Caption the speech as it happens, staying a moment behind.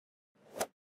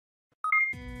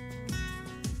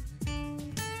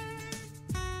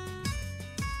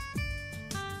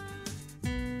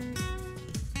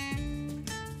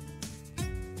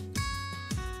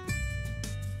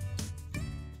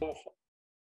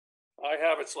I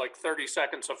have it's like 30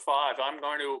 seconds of 5. I'm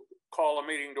going to call a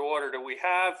meeting to order. Do we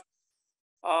have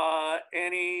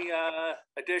any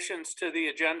additions to the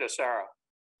agenda, Sarah?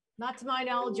 Not to my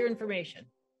knowledge or information.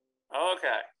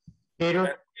 Okay. Peter? We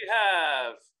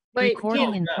have. Wait,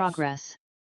 recording in progress.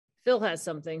 Phil has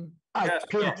something. Yes,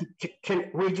 Peter,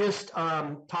 can we just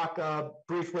talk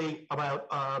briefly about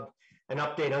an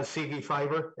update on CV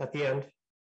fiber at the end?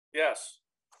 Yes.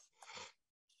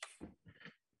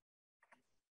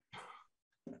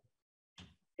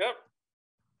 Yep.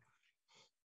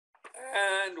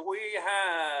 And we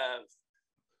have,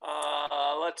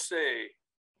 let's see.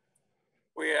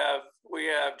 We have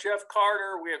Jeff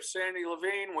Carter, we have Sandy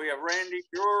Levine, we have Randy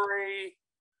Drury,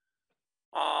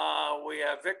 we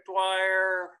have Vic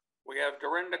Dwyer, we have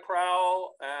Dorinda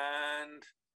Crowell, and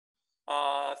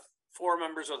 4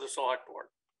 members of the select board.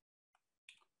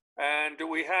 And do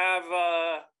we have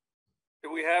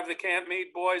the Camp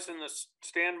Meet boys in the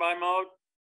standby mode?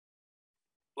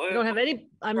 I don't have any.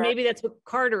 Maybe that's what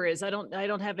Carter is. I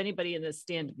don't have anybody in the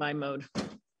standby mode.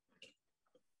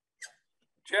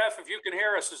 Jeff, if you can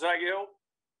hear us, is that you?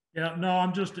 Yeah, no,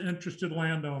 I'm just an interested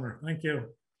landowner. Thank you.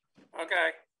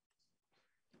 Okay.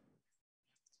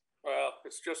 Well,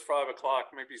 it's just 5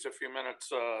 o'clock. Maybe he's a few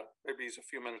minutes. Maybe he's a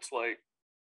few minutes late.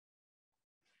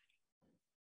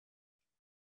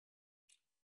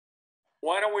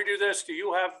 Why don't we do this? Do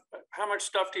you have, how much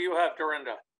stuff do you have,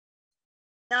 Dorinda?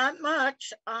 Not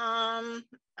much.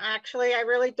 Actually, I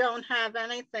really don't have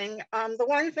anything. The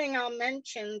one thing I'll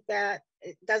mention that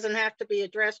it doesn't have to be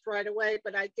addressed right away,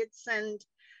 but I did send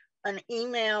an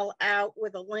email out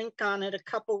with a link on it a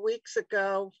couple weeks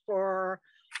ago for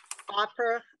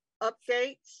opera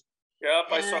updates.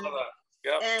 Yep, I saw that.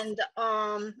 Yep. And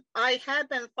I have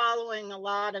been following a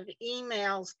lot of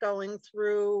emails going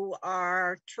through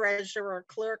our treasurer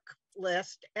clerk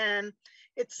list, and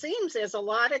it seems there's a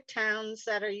lot of towns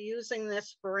that are using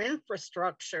this for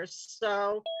infrastructure.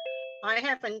 So I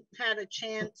haven't had a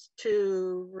chance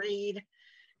to read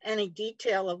any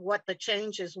detail of what the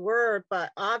changes were,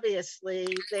 but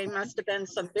obviously they must have been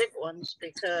some big ones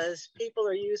because people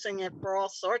are using it for all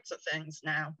sorts of things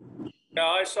now. Yeah,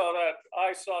 I saw that.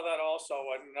 I saw that also.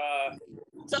 And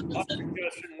my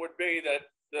suggestion would be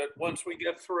that once we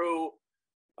get through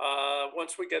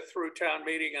town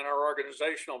meeting and our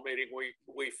organizational meeting,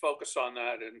 we focus on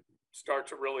that and start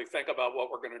to really think about what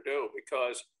we're going to do,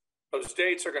 because those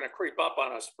dates are going to creep up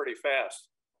on us pretty fast.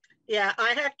 Yeah,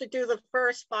 I have to do the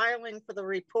first filing for the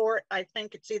report. I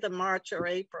think it's either March or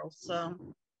April. So.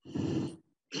 Okay.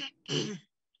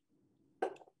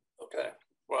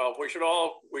 Well, we should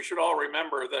all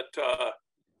remember that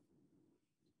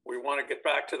we want to get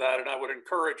back to that, and I would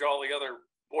encourage all the other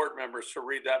board members to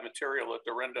read that material that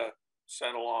Dorinda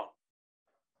sent along.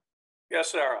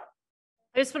 Yes, Sarah.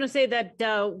 I just want to say that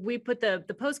we put the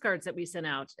postcards that we sent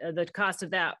out, the cost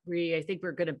of that, I think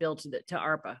we're going to bill to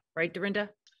ARPA, right, Dorinda?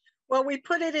 Well, we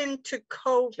put it into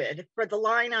COVID for the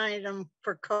line item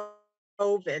for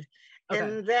COVID. Okay.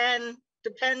 And then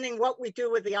depending what we do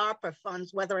with the ARPA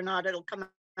funds, whether or not it'll come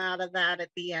out of that at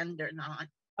the end or not.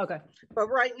 Okay. But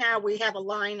right now we have a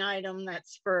line item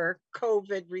that's for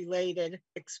COVID related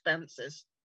expenses.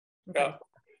 Okay. Yeah,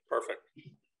 perfect.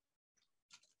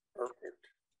 Perfect.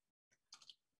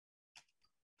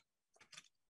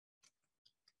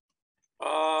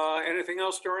 Anything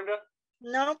else, Dorinda?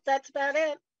 Nope, that's about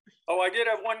it. Oh, I did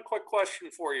have one quick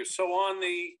question for you. So on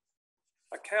the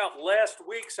account, last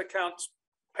week's accounts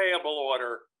payable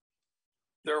order,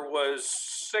 there was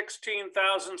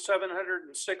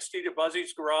 $16,760 to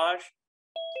Buzzy's Garage.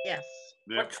 Yes.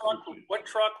 What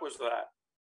truck was that?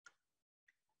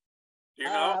 Do you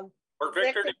know? Or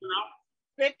Victor, do you know?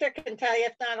 Victor can tell you.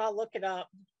 If not, I'll look it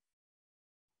up.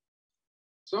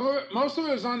 Most of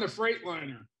it is on the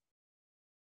Freightliner.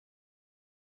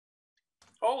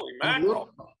 Holy mackerel.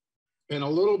 And a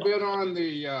little bit on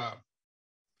the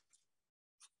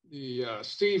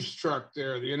Steve's truck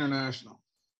there, the International.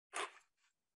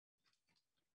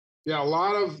 Yeah, a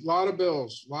lot of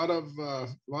bills, a lot of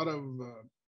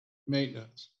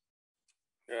maintenance.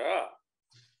 Yeah.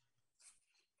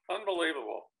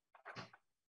 Unbelievable.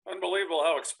 Unbelievable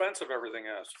how expensive everything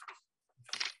is.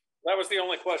 That was the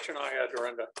only question I had,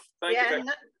 Dorinda. Thank you.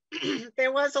 No,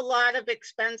 there was a lot of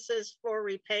expenses for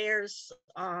repairs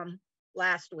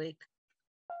last week.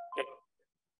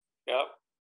 Yep.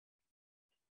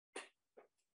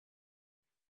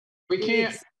 We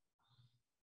can't.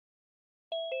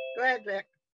 Go ahead, Vic.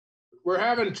 We're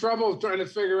having trouble trying to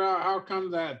figure out how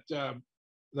come that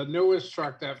the newest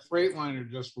truck, that Freightliner,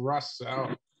 just rusts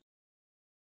out.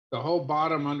 The whole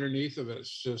bottom underneath of it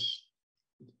is just,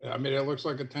 I mean, it looks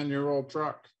like a 10-year-old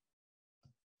truck.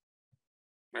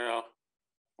 Yeah.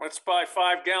 Let's buy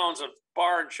 5 gallons of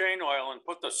bar and chain oil and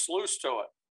put the sluice to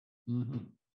it. Mhm.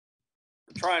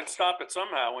 Try and stop it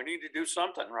somehow. We need to do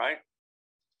something, right?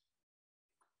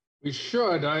 We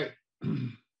should,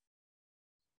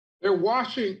 they're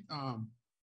washing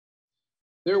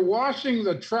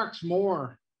the trucks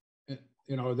more,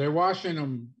 they're washing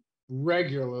them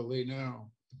regularly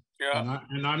now. Yeah.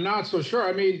 And I'm not so sure.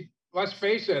 I mean, let's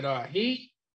face it,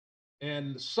 heat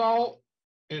and salt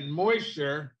and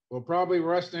moisture will probably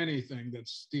rust anything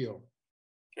that's steel.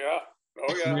 Yeah. Oh,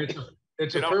 I yeah. mean,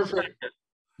 it's a You don't perfect, protect it.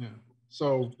 yeah.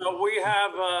 So, So we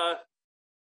have,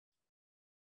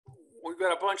 we've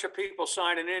got a bunch of people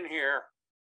signing in here.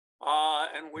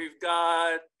 And we've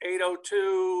got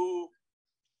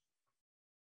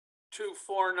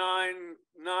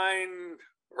 802-2499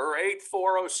 or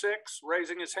 8406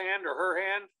 raising his hand or her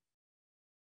hand.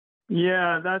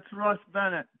 Yeah, that's Russ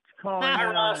Bennett calling in Hi,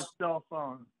 on his Russ. cell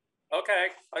phone.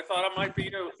 Okay, I thought it might be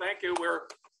you. Thank you. We're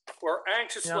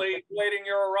anxiously waiting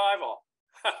your arrival.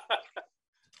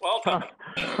 Welcome.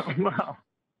 Well,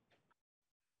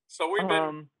 So we've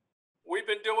been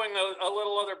doing a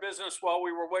little other business while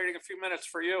we were waiting a few minutes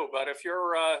for you. But if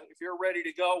you're ready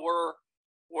to go,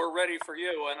 we're ready for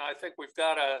you. And I think we've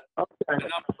got a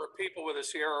number of people with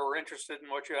us here who are interested in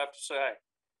what you have to say,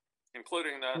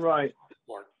 including the right.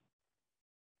 board.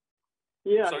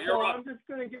 Yeah, So so, you're up. I'm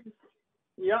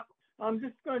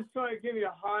just going to try to give you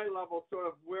a high level sort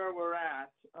of where we're at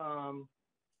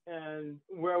and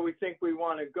where we think we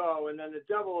want to go. And then the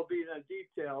devil will be in the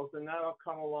details, and that'll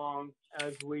come along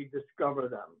as we discover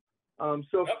them.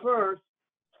 So first,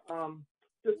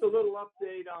 just a little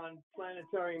update on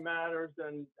planetary matters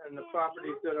and the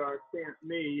properties that are Camp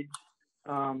Mead.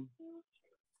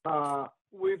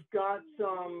 We've got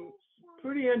some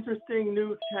pretty interesting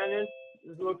new tenants.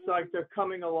 It looks like they're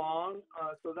coming along.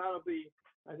 So that'll be,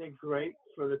 I think, great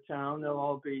for the town. They'll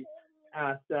all be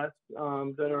assets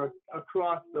that are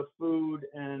across the food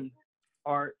and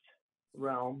art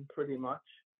realm, pretty much.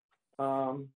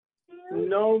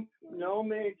 No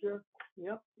major,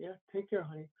 take care,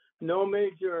 honey. No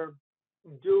major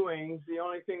doings. The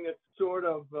only thing that's sort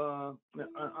of on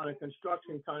a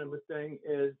construction kind of a thing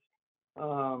is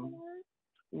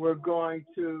we're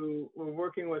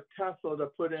working with Tesla to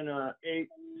put in a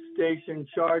 8-station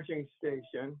charging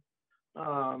station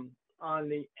on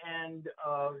the end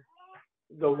of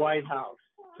the White House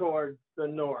towards the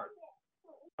north.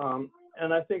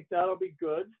 And I think that'll be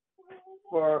good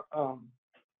for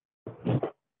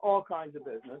all kinds of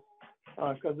business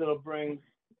because it'll bring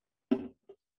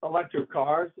electric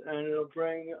cars, and it'll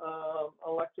bring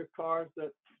electric cars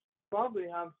that probably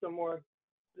have some more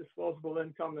disposable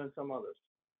income than some others.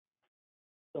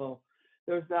 So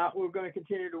there's that. We're going to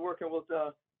continue to work with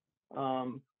the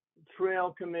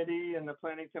trail committee and the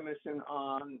planning commission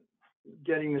on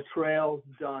getting the trails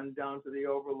done down to the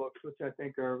overlooks, which I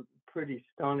think are pretty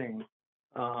stunning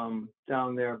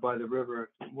down there by the river.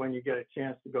 When you get a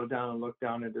chance to go down and look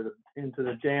down into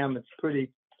the dam, it's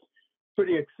pretty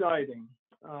exciting.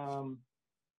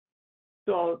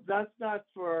 So that's not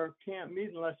for Camp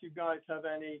Mead unless you guys have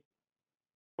any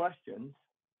questions.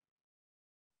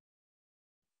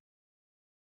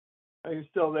 Are you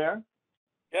still there?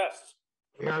 Yes.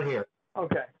 You're here.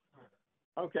 Okay.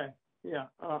 Yeah,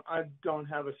 I don't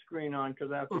have a screen on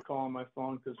because I have to call on my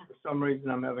phone because for some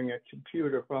reason I'm having a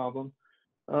computer problem.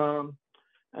 And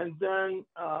then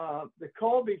the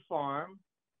Colby Farm,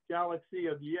 Galaxy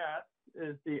of Yes,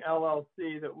 is the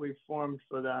LLC that we formed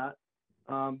for that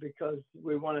because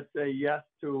we want to say yes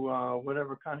to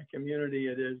whatever kind of community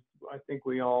it is I think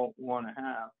we all want to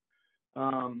have.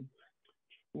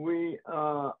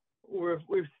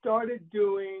 We've started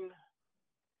doing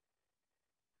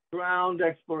ground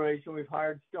exploration. We've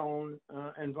hired Stone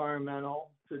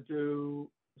Environmental to do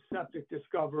septic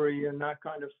discovery and that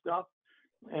kind of stuff,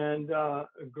 and a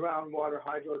groundwater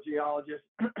hydrogeologist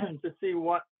to see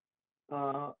what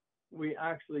we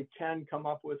actually can come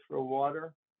up with for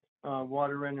water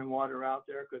in and water out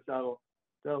there, because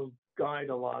that'll guide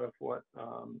a lot of what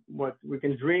we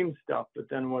can dream stuff, but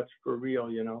then what's for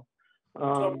real, you know.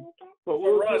 But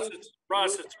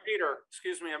Russ, it's Peter.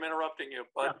 Excuse me, I'm interrupting you,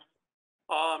 but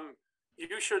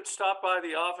you should stop by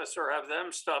the office or have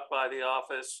them stop by the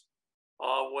office.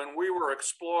 When we were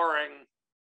exploring,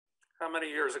 how many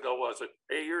years ago was it?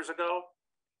 8 years ago?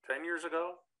 10 years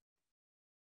ago?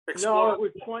 No, it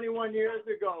was 21 years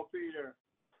ago, Peter.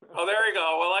 Oh, there you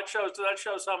go. Well, that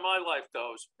shows how my life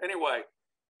goes. Anyway,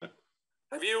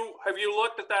 have you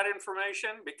looked at that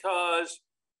information? Because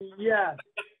yes,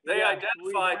 they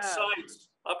identified sites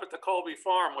up at the Colby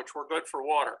Farm which were good for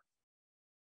water.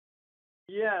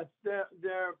 Yes,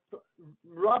 they're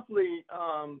roughly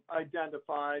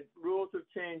identified. Rules have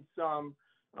changed some.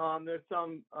 There's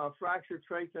some fracture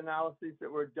trace analyses that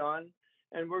were done,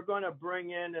 and we're going to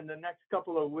bring in the next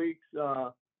couple of weeks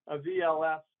a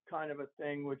VLF kind of a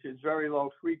thing, which is very low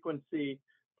frequency,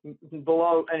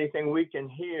 below anything we can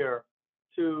hear,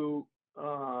 to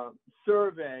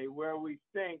survey where we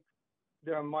think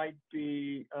there might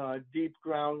be deep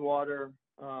groundwater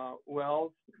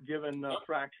wells, given the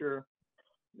fracture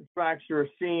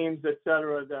seams, et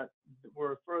cetera, that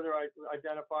were further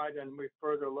identified and we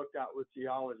further looked at with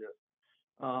geologists.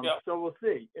 So we'll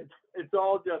see. It's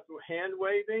all just hand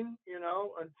waving,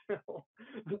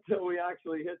 until we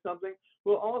actually hit something.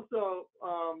 We'll also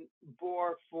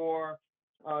bore for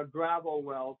gravel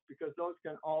wells, because those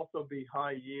can also be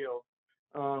high yield.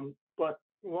 But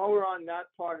while we're on that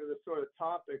part of the sort of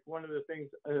topic, one of the things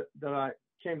that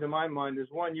came to my mind is,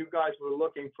 one, you guys were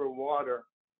looking for water,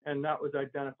 and that was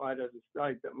identified as a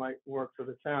site that might work for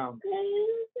the town.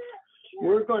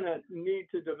 We're going to need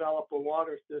to develop a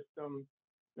water system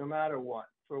no matter what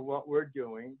for what we're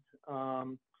doing.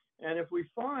 And if we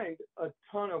find a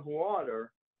ton of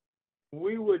water,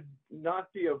 we would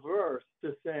not be averse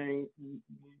to saying,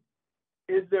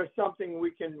 is there something we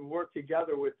can work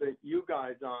together with you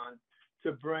guys on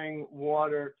to bring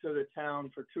water to the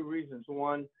town for two reasons.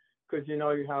 One, because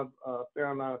you have a fair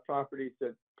amount of properties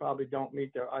that probably don't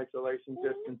meet their isolation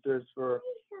distances for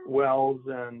wells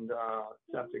and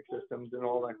septic systems and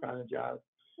all that kind of jazz.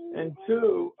 And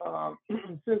two,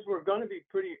 since we're going to be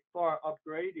pretty far up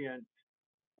gradient,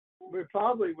 we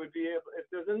probably would be able, if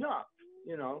there's enough,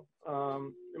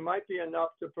 it might be enough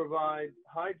to provide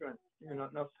hydrant,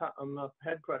 enough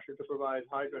head pressure to provide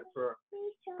hydrant for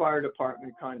fire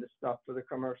department kind of stuff for the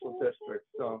commercial district.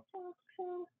 So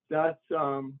that's,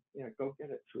 go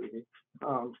get it, sweetie.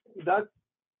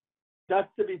 That's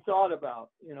to be thought about,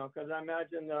 because I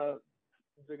imagine the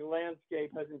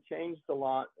landscape hasn't changed a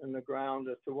lot in the ground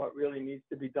as to what really needs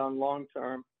to be done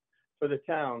long-term for the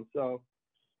town. So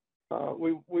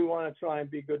we want to try and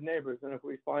be good neighbors. And if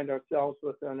we find ourselves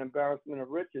with an embarrassment of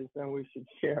riches, then we should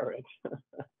share it.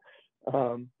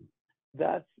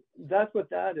 That's what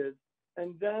that is.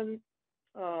 And then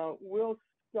we'll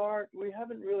start, we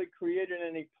haven't really created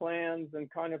any plans and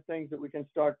kind of things that we can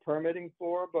start permitting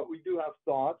for, but we do have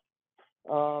thoughts.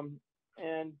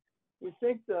 And we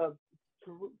think the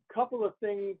couple of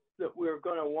things that we're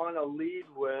going to want to lead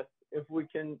with, if we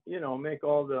can, make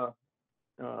all the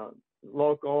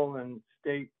local and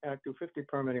state Act 250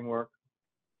 permitting work,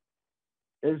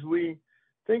 is we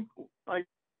think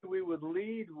we would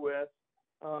lead with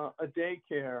a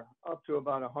daycare up to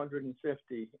about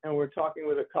 150. And we're talking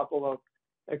with a couple of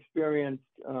experienced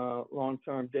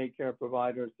long-term daycare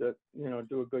providers that,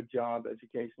 do a good job,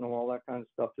 educational, all that kind of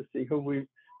stuff, to see who we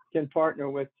can partner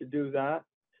with to do that.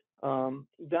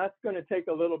 That's going to take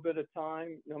a little bit of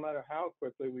time, no matter how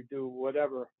quickly we do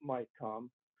whatever might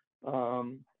come.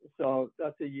 So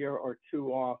that's a year or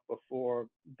two off before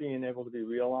being able to be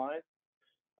realized.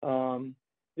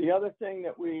 The other thing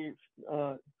that we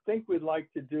think we'd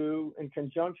like to do in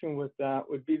conjunction with that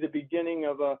would be the beginning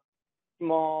of a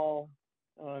small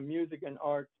music and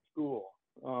art school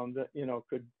that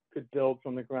could build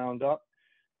from the ground up.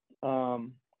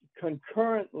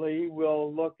 Concurrently,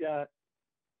 we'll look at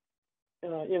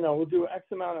we'll do X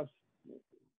amount of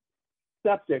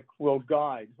septic will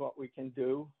guide what we can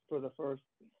do for the first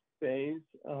phase.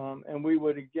 And we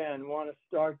would, again, want to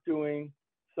start doing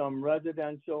some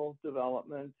residential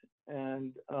development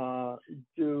and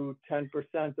do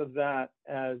 10% of that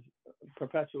as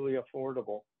perpetually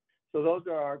affordable. So those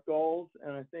are our goals.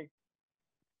 And I think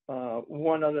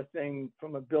one other thing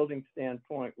from a building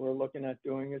standpoint we're looking at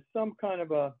doing is some kind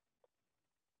of a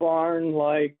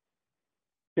barn-like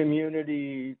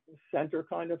community center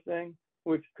kind of thing,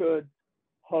 which could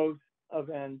host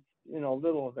events,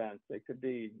 little events. They could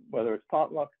be, whether it's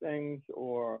potluck things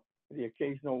or the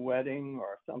occasional wedding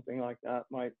or something like that,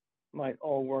 might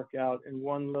all work out in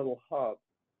one little hub.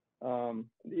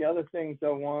 The other things I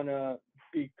want to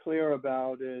be clear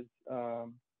about is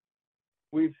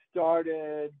we've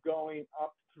started going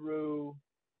up through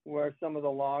where some of the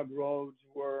log roads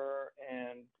were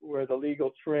and where the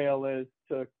legal trail is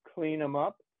to clean them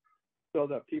up so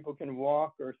that people can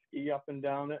walk or ski up and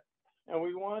down it. And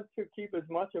we want to keep as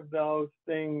much of those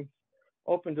things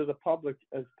open to the public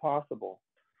as possible.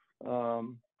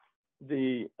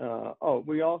 We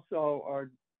also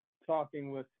are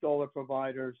talking with solar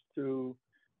providers to,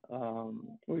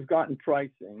 we've gotten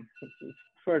pricing, which is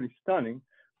fairly stunning,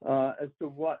 as to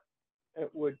what it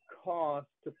would cost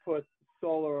to put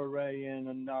solar array in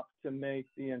enough to make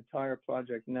the entire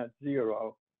project net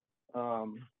zero.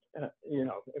 you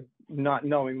know, not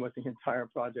knowing what the entire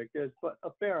project is, but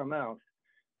a fair amount.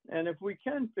 And if we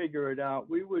can figure it out,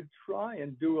 we would try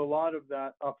and do a lot of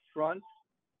that up front,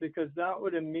 because that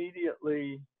would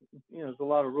immediately, you know, there's a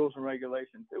lot of rules and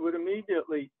regulations. It would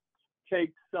immediately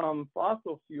take some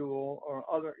fossil fuel or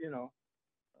other, you know,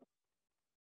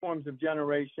 forms of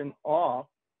generation off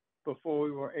before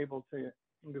we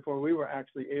were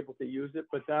actually able to use it.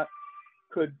 But that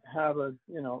could have a,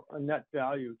 you know, a net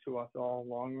value to us all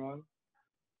long run.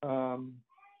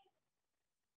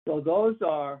 So those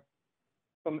are,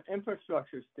 from an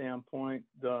infrastructure standpoint,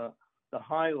 the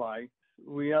highlights.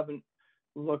 We haven't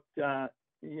looked at,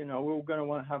 you know, we're going to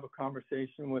want to have a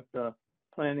conversation with the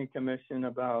Planning Commission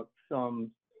about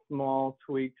some small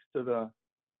tweaks to the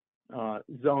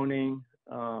zoning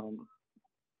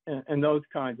and those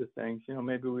kinds of things. You know,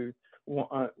 maybe we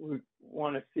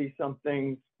want to see some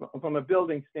things from a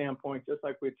building standpoint, just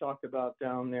like we talked about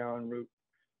down there on Route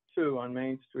 2 on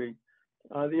Main Street.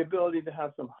 The ability to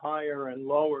have some higher and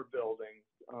lower buildings,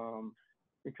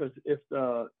 because if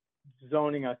the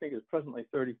zoning, I think, is presently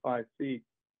 35 feet,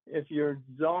 if your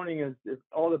zoning is, if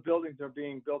all the buildings are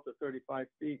being built at 35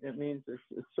 feet, it means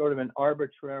it's sort of an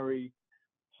arbitrary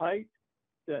height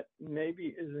that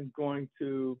maybe isn't going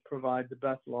to provide the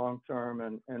best long-term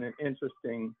and an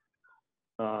interesting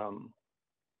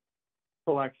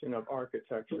collection of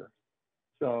architecture.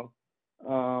 So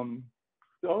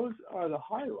those are the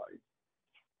highlights.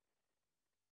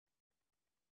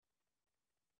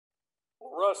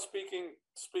 Russ,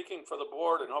 speaking for the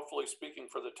board and hopefully speaking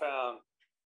for the town,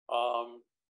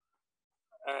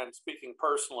 and speaking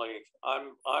personally,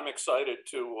 I'm excited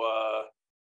to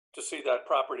see that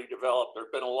property develop.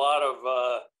 There've been a lot of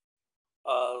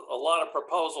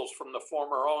proposals from the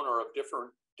former owner of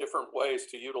different ways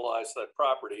to utilize that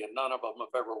property, and none of them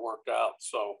have ever worked out.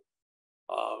 So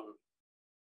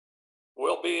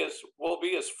we'll be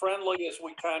as friendly as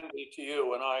we can be to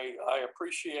you, and I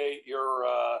appreciate your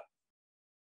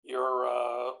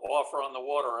offer on the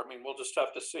water. I mean, we'll just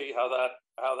have to see how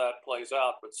that plays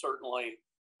out, but certainly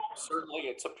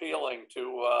it's appealing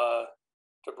to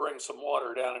bring some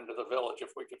water down into the village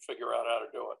if we could figure out how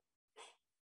to do it.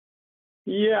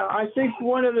 Yeah, I think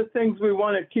one of the things we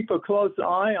want to keep a close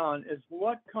eye on is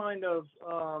what kind of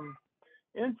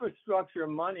infrastructure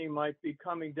money might be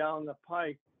coming down the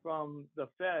pike from the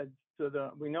feds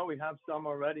we know we have some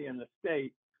already in the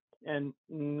state, and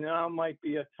now might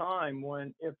be a time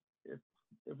when if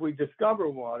we discover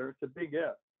water, it's a big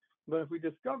if, but if we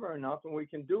discover enough and we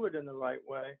can do it in the right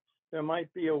way, there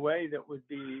might be a way that would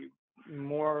be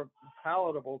more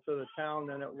palatable to the town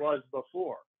than it was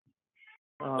before.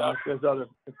 If there's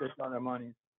other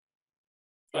money.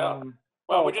 Yeah.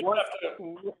 Well, we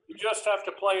just have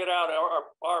to play it out.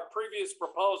 Our previous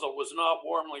proposal was not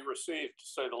warmly received, to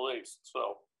say the least.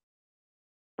 So.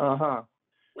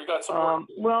 We got some work.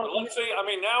 Well, but let's see. I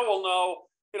mean, now we'll know.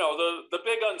 You know, the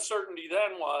big uncertainty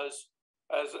then was,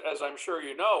 as I'm sure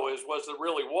you know, was there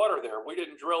really water there? We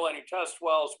didn't drill any test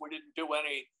wells. We didn't do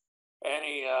any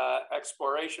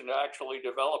exploration to actually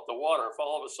develop the water. If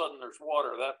all of a sudden there's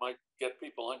water, that might get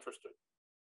people interested.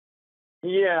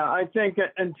 Yeah, I think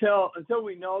until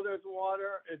we know there's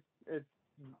water,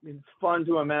 it's fun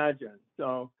to imagine.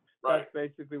 So That's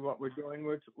basically what we're doing.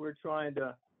 We're trying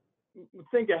to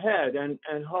think ahead and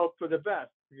hope for the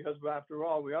best, because after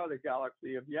all, we are the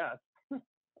galaxy of yes.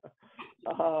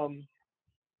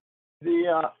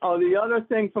 The other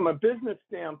thing from a business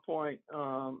standpoint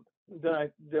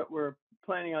that we're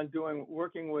planning on doing,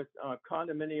 working with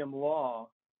condominium law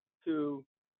to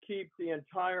keep the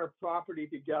entire property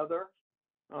together.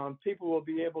 People will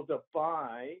be able to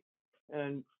buy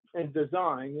and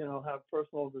design, have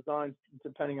personal designs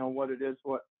depending on what it is,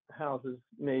 what houses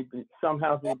may be. Some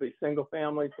houses will be single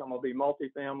family, some will be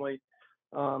multifamily,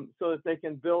 so that they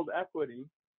can build equity.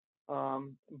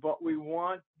 But we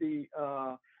want the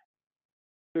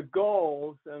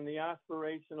goals and the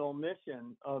aspirational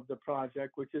mission of the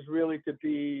project, which is really to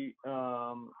be,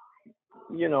 a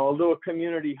little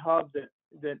community hub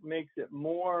that makes it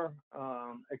more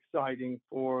exciting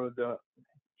for the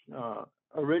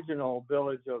original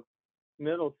village of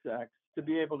Middlesex to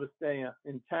be able to stay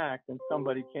intact, and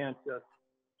somebody can't just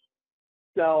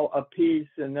sell a piece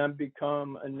and then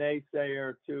become a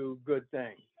naysayer to good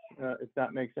things, if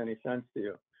that makes any sense to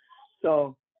you.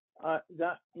 So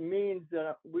that means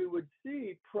that we would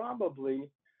see probably,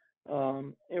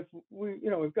 if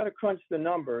we've got to crunch the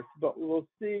numbers, but we'll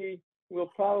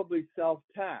probably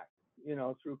self-tax,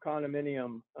 through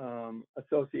condominium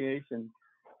association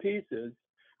pieces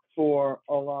for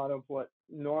a lot of what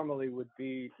normally would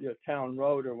be town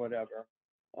road or whatever.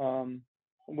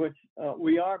 which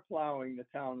we are plowing the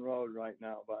town road right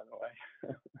now, by the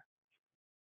way.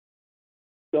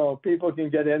 So people can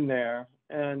get in there.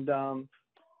 And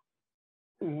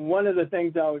one of the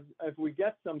things if we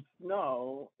get some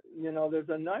snow, you know, there's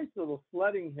a nice little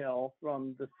sledding hill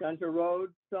from the center road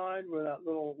side where that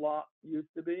little lot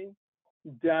used to be,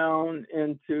 down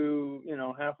into, you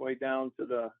know, halfway down to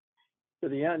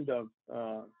the end of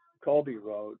Colby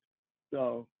Road.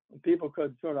 So people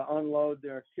could sort of unload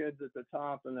their kids at the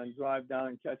top and then drive down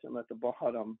and catch them at the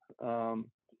bottom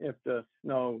if the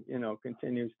snow, you know,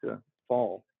 continues to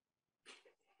fall.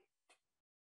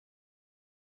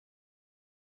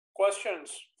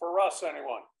 Questions for Russ,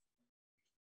 anyone?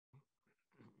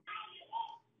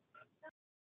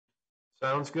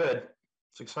 Sounds good.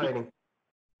 It's exciting.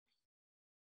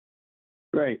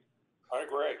 Great. I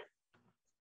agree.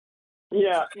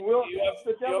 Yeah, we'll, the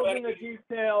you devil's have in the any-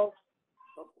 details.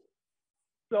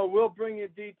 So we'll bring you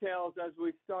details as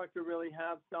we start to really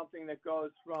have something that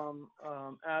goes from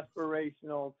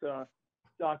aspirational to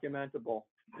documentable,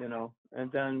 you know,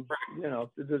 and then, you know,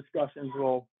 the discussions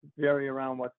will vary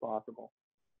around what's possible.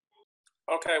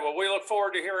 Okay, well, we look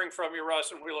forward to hearing from you,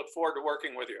 Russ, and we look forward to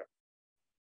working with you.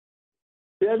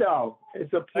 Ditto.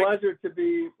 It's a pleasure to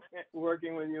be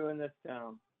working with you in this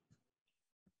town.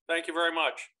 Thank you very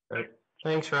much. Right.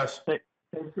 Thanks, Russ. Take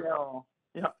care all.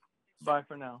 Yep. Bye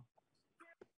for now.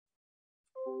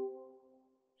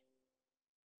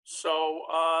 So,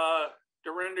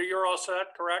 Dorinda, you're all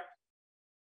set, correct?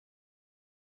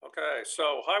 Okay,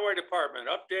 so Highway Department,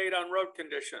 update on road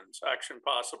conditions, action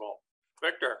possible.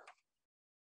 Victor?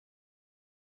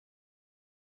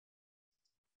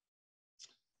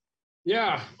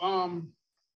 Yeah,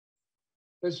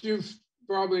 as you've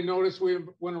probably noticed, we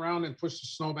went around and pushed the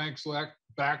snowbanks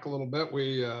back a little bit.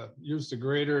 We used the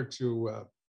grader to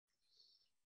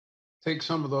take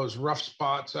some of those rough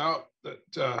spots out that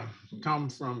come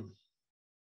from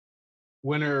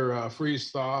winter freeze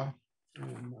thaw.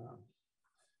 And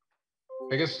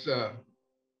I guess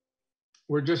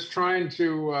we're just trying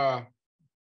to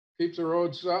keep the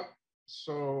roads up.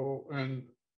 So, and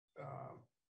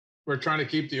we're trying to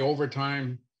keep the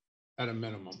overtime at a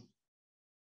minimum.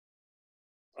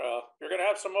 You're going to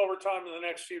have some overtime in the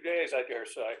next few days, I dare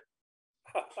say.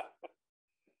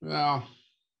 Well,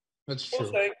 that's true.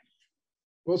 We'll see.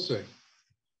 We'll see.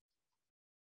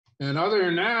 And other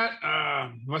than that,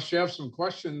 unless you have some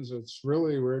questions, it's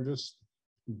really, we're just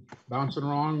bouncing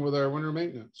along with our winter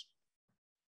maintenance.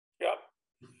 Yep.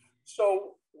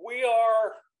 So we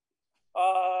are,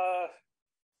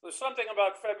 there's something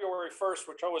about February 1st,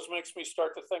 which always makes me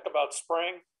start to think about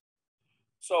spring.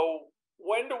 So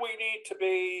when do we need to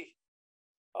be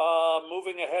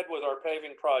moving ahead with our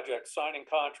paving project, signing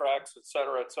contracts, et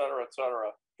cetera, et cetera, et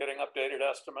cetera, getting updated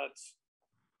estimates?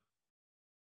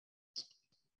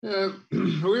 Yeah,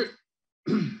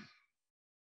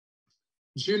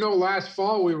 as you know, last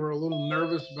fall, we were a little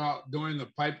nervous about doing the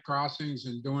pipe crossings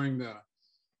and doing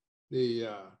the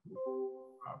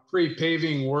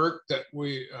pre-paving work that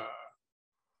we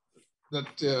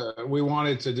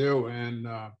wanted to do. And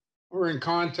we're in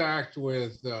contact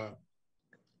with the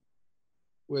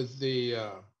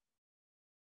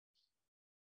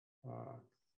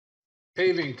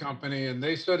paving company, and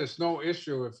they said it's no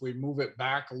issue if we move it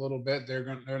back a little bit. They're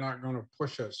not going to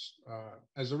push us.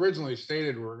 As originally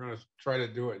stated, we're going to try to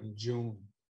do it in June.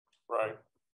 Right.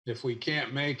 If we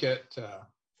can't make it,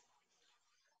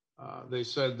 they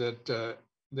said that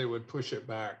they would push it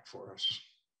back for us.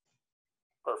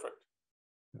 Perfect.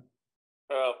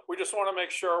 We just want to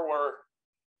make sure we're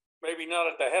maybe not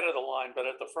at the head of the line, but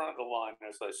at the front of the line,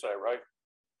 as they say, right?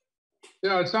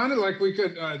 Yeah, it sounded like we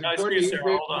could. Hold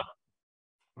on.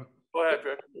 Go ahead,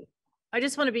 Vic. I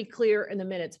just want to be clear in the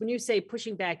minutes. When you say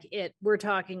pushing back it, we're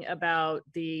talking about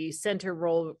the center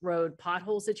road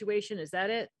pothole situation. Is that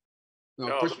it?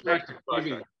 No, push back the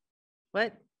paving.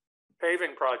 What?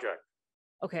 Paving project.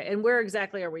 Okay, and where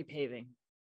exactly are we paving?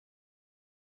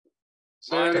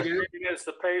 Say that again. Is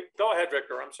the Go ahead,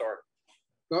 Victor. I'm sorry.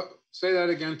 Say that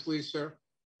again, please, sir.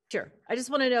 Sure. I just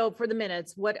want to know for the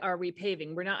minutes, what are we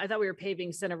paving? I thought we were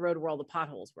paving Center Road where all the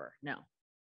potholes were. No.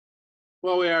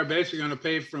 Well, we are basically going to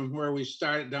pave from where we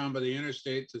started down by the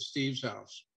interstate to Steve's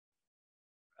house.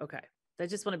 Okay. I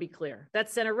just want to be clear.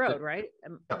 That's Center Road, right?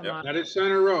 That is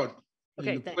Center Road.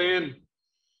 Okay.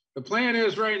 The plan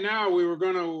is right now we were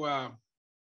going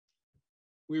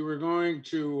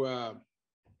to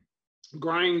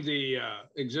grind the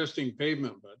existing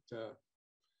pavement, but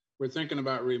we're thinking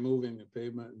about removing the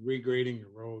pavement, regrading the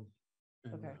road,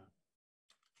 and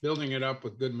building it up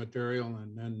with good material,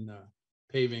 and then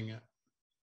paving it.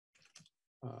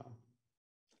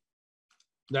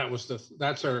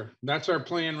 that's our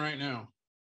plan right now.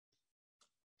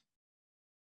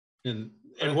 And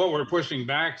what we're pushing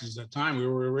back is the time we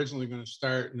were originally going to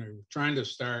start, and we were trying to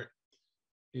start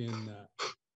in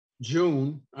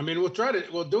June. I mean, we'll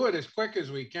do it as quick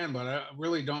as we can, but I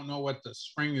really don't know what the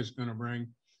spring is going to bring.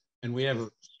 And we have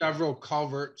several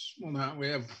culverts. Well, we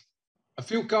have a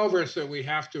few culverts that we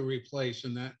have to replace,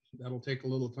 and that'll take a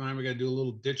little time. We got to do a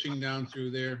little ditching down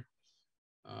through there.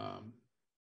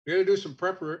 We got to do some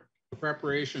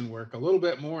preparation work, a little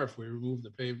bit more if we remove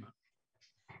the pavement.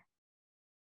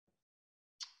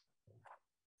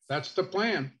 That's the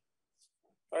plan.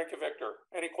 Thank you, Victor.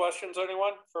 Any questions,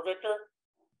 anyone, for Victor?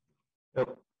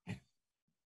 Yep.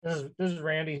 This is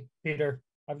Randy, Peter.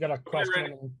 I've got a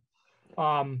Randy.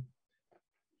 question.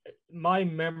 My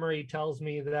memory tells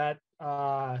me that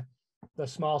the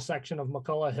small section of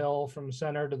McCullough Hill from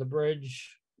center to the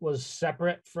bridge was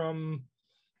separate from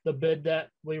the bid that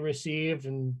we received,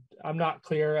 and I'm not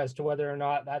clear as to whether or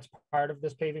not that's part of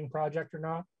this paving project or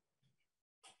not.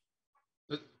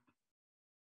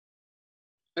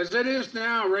 As it is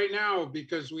now, right now,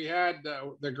 because we had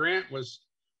the grant was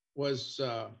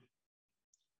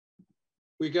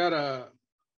we got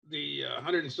the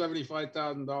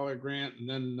 $175,000 grant, and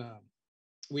then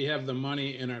we have the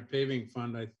money in our paving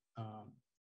fund.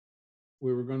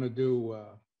 We were going to do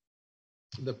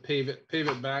the pave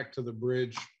it back to the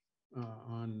bridge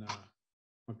on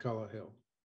McCullough Hill.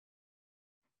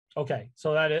 Okay,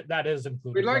 so that is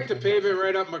included. We'd like to pave it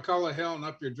right up McCullough Hill and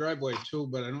up your driveway too,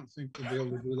 but I don't think we'll be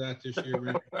able to do that this year.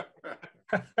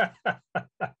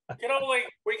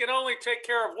 We can only take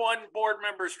care of one board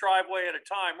member's driveway at a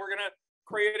time. We're gonna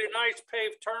create a nice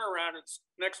paved turnaround. It's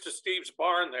next to Steve's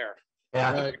barn there.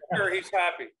 Yeah, Right. I'm sure he's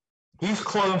happy. he's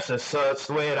closest, so it's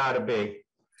the way it ought to be.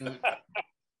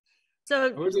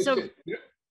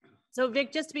 So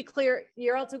Vic, just to be clear,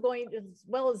 you're also going, as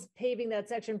well as paving that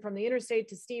section from the interstate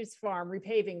to Steve's farm,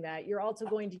 repaving that, you're also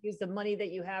going to use the money that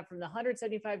you have from the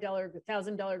 $175,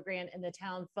 $1,000 grant and the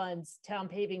town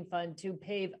paving fund to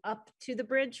pave up to the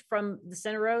bridge from the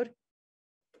center road?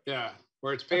 Yeah,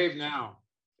 where it's paved now.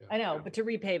 Yeah. I know, but to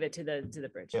repave it to the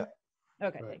bridge. Yeah.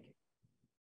 Okay, Right. thank you.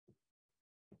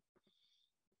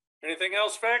 Anything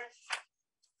else, Vic?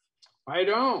 I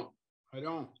don't.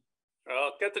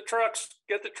 Get the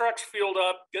trucks fueled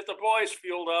up, get the boys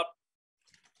fueled up.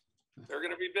 They're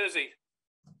gonna be busy.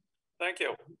 Thank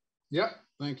you. Yep,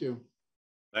 thank you.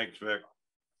 Thanks, Vic.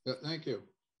 Yeah, thank you.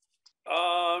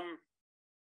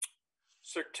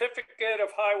 Certificate of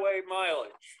highway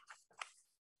mileage.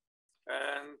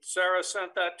 And Sarah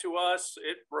sent that to us.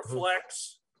 It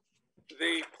reflects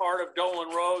the part of Dolan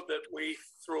Road that we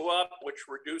threw up, which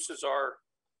reduces our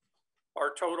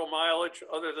total mileage.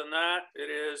 Other than that, it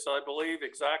is, I believe,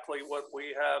 exactly what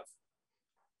we have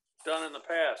done in the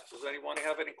past. Does anyone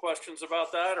have any questions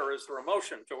about that, or is there a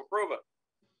motion to approve it?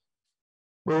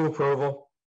 Move approval.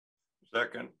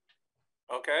 Second.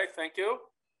 Okay, thank you.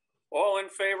 All in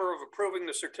favor of approving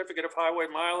the certificate of highway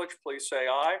mileage, please say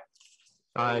aye.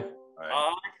 Aye.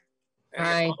 Aye. Any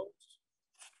Aye. opposed?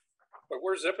 But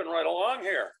we're zipping right along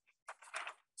here.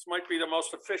 This might be the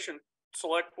most efficient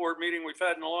select board meeting we've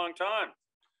had in a long time.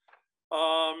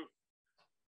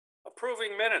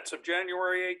 Approving minutes of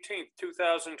January 18th,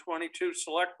 2022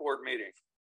 select board meeting.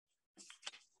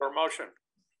 For motion.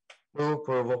 Move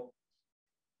approval.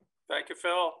 Thank you,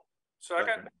 Phil.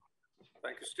 Second.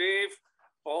 Thank you, Steve.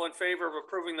 All in favor of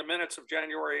approving the minutes of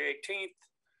January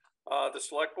 18th, the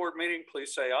select board meeting,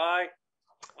 please say aye.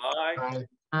 Aye. Aye.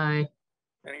 Aye.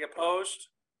 Any opposed?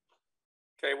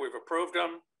 Okay, we've approved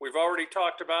them. We've already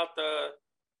talked about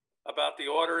the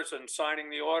orders and signing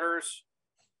the orders.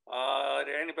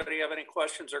 Did anybody have any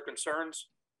questions or concerns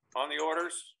on the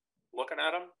orders? Looking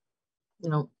at them?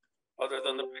 No. Other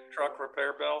than the big truck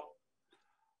repair bill?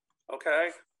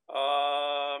 Okay.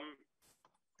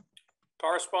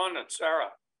 Correspondence,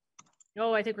 Sarah.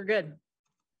 Oh, I think we're good.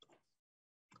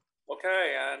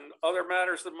 Okay, and other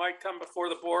matters that might come before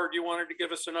the board, you wanted to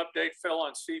give us an update, Phil,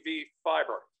 on CV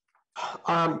fiber.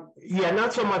 Yeah,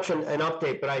 not so much an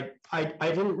update, but I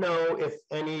didn't know if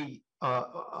any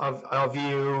of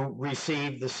you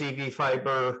received the CV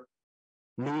Fiber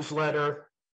newsletter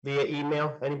via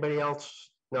email. Anybody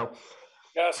else? No.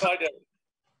 Yes, I did.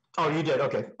 Oh, you did?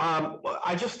 Okay.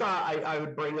 I just thought I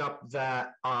would bring up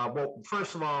that, well,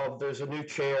 first of all, there's a new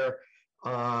chair.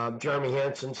 Jeremy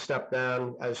Hansen stepped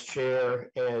down as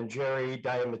chair, and Jerry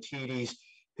Diamatides,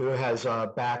 who has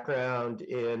a background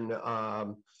in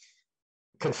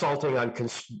consulting on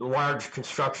large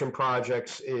construction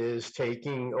projects, is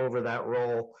taking over that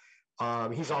role.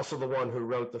 He's also the one who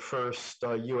wrote the first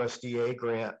USDA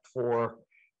grant for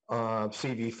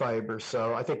CV fiber.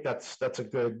 So I think that's a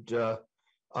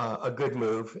good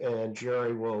move, and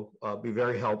Jerry will be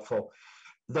very helpful.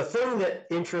 The thing that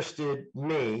interested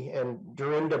me, and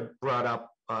Dorinda brought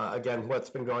up again what's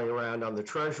been going around on the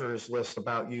treasurer's list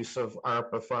about use of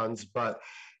ARPA funds, but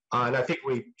and I think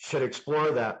we should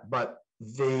explore that. But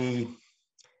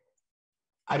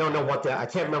I don't know I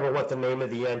can't remember what the name of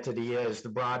the entity is, the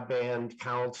Broadband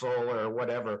Council or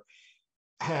whatever,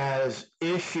 has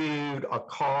issued a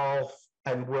call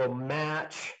and will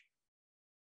match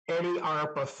any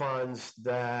ARPA funds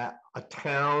that a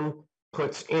town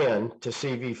puts in to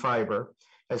CV fiber.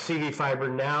 And CV fiber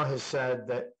now has said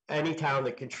that any town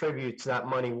that contributes that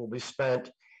money will be spent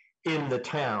in the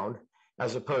town,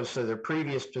 as opposed to their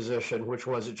previous position, which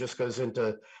was it just goes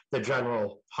into the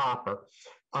general hopper.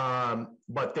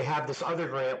 But they have this other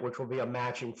grant, which will be a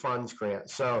matching funds grant.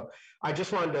 So I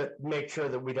just wanted to make sure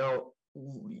that we don't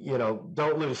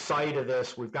lose sight of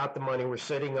this. We've got the money, we're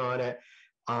sitting on it.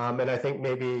 And I think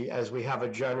maybe as we have a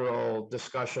general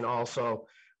discussion also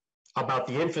about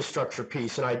the infrastructure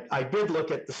piece, and I did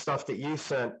look at the stuff that you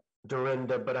sent,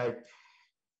 Dorinda, but I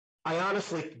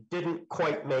honestly didn't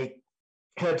quite make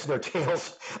heads nor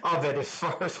tails of it as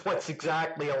far as what's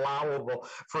exactly allowable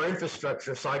for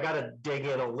infrastructure. So I got to dig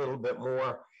in a little bit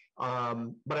more.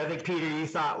 But I think, Peter, you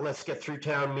thought let's get through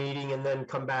town meeting and then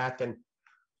come back and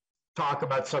talk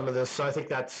about some of this. So I think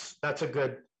that's a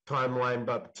good timeline.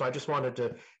 But so I just wanted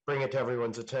to bring it to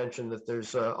everyone's attention that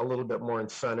there's a little bit more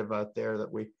incentive out there that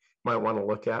we might want to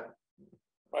look at.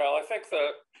 Well, I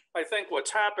think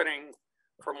what's happening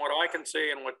from what I can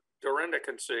see and what Dorinda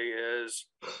can see is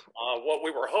what we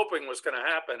were hoping was going to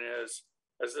happen is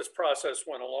as this process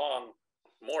went along,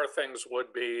 more things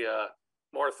would be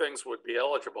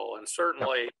eligible, and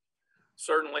certainly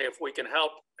if we can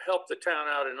help the town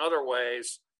out in other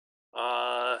ways,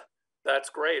 that's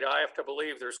great. I have to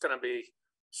believe there's going to be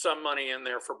some money in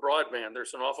there for broadband.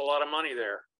 There's an awful lot of money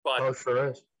there, but oh, sure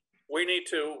is. we need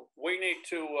to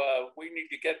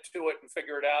get to it and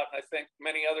figure it out. And I think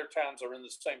many other towns are in the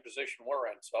same position we're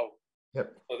in. So,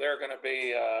 so they're going to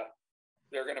be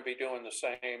doing the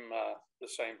same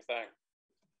thing.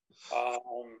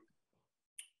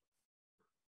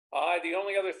 The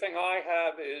only other thing I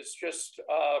have is just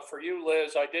for you,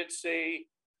 Liz. I did see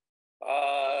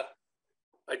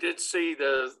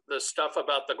the stuff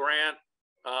about the grant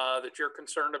that you're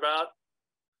concerned about.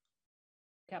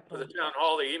 For the town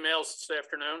hall, the emails this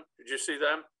afternoon. Did you see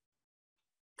them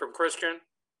from Christian?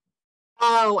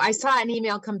 Oh, I saw an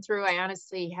email come through. I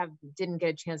honestly didn't get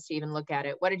a chance to even look at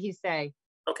it. What did he say?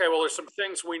 Okay, well, there's some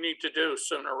things we need to do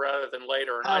sooner rather than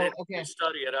later, and I didn't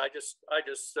study it. I just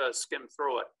skimmed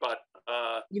through it. But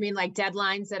you mean like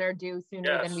deadlines that are due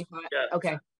sooner than we thought? Yes.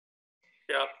 Okay.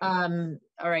 Yeah. All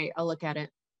right, I'll look at it.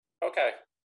 Okay.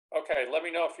 Let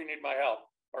me know if you need my help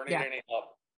or need any help.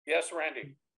 Yes,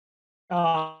 Randy.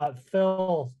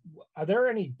 Phil, are there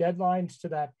any deadlines to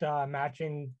that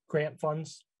matching grant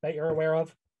funds that you're aware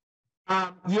of?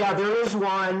 Yeah, there is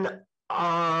one.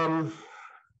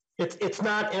 It's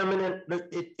not imminent, but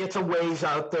it's a ways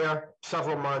out there,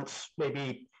 several months,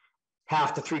 maybe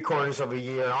half to 3/4 of a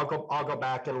year. I'll go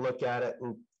back and look at it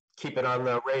and keep it on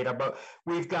the radar. But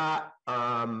we've got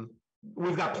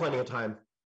plenty of time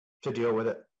to deal with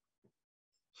it.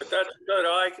 But that's good.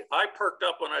 I perked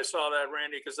up when I saw that,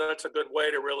 Randy, because that's a good way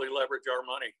to really leverage our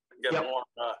money and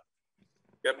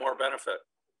get more benefit.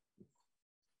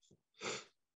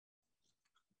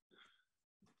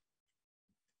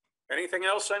 Anything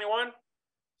else, anyone?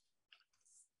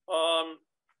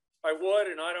 I would,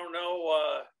 and I don't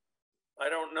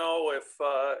know if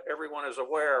everyone is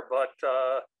aware, but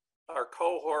our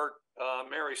cohort,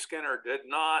 Mary Skinner, did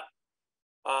not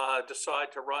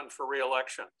decide to run for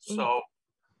re-election. So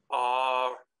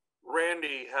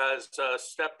Randy has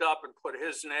stepped up and put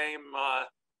his name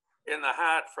in the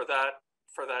hat for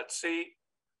that seat.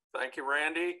 Thank you,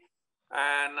 Randy.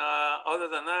 And other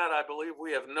than that, I believe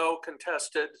we have no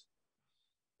contested.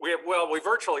 We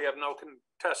virtually have no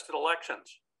contested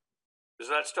elections. Is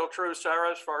that still true,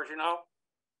 Sarah, as far as you know?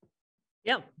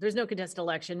 Yeah, there's no contested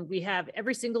election. We have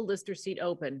every single lister seat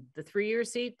open, the 3-year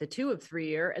seat, the 2 of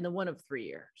 3-year, and the 1 of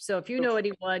 3-year. So if you know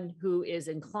anyone who is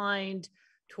inclined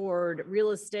toward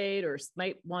real estate or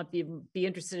might want to be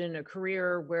interested in a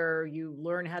career where you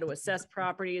learn how to assess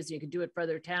properties, you can do it for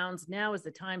other towns, now is the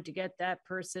time to get that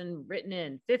person written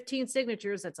in. 15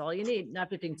 signatures, that's all you need. Not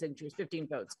 15 signatures, 15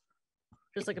 votes.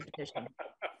 Just like a petition.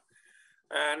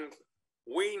 And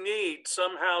we need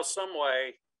somehow, some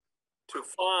way to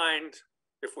find,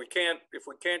 if we can't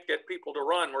get people to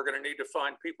run, we're going to need to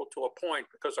find people to appoint,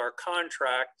 because our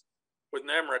contract with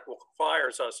NEMRIC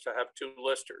requires us to have 2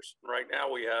 listers. Right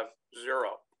now we have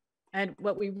 0. And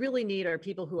what we really need are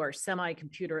people who are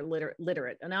semi-computer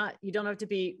literate. And you don't have to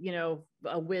be, you know,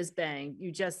 a whiz bang.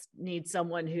 You just need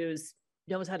someone who's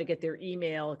knows how to get their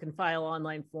email, can file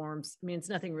online forms. I mean, it's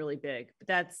nothing really big, but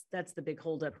that's the big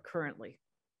holdup currently.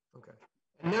 Okay.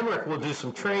 And NEMRIC will do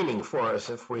some training for us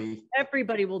if we.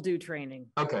 Everybody will do training.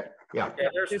 Okay. Yeah. Yeah,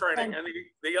 there's training. And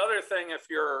the other thing, if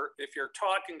you're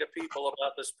talking to people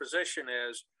about this position,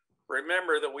 is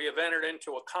remember that we have entered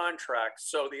into a contract.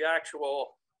 So the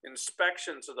actual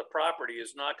inspections of the property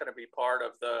is not going to be part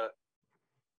of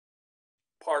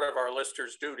our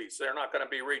listers' duties. They're not going to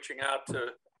be reaching out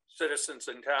to citizens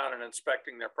in town and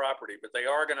inspecting their property, but they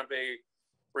are going to be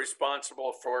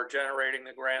responsible for generating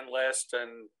the grand list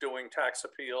and doing tax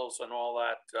appeals and all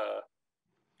that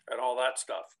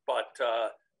stuff. But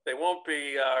they won't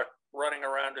be running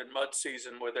around in mud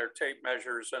season with their tape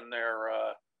measures and their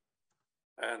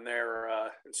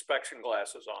inspection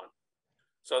glasses on.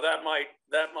 So that might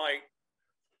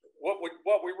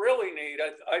what we really need.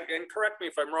 And correct me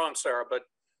if I'm wrong, Sarah, but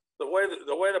the way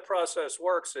the process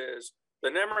works is the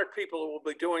NEMRIC people will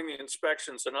be doing the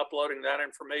inspections and uploading that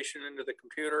information into the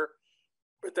computer.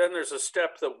 But then there's a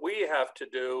step that we have to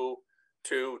do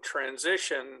to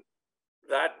transition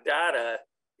that data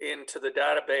into the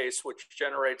database, which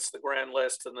generates the grand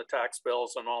list and the tax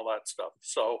bills and all that stuff.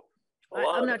 So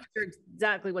I'm not sure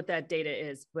exactly what that data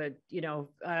is, but you know,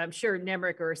 I'm sure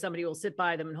NEMRIC or somebody will sit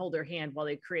by them and hold their hand while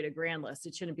they create a grand list.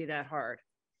 It shouldn't be that hard.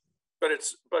 But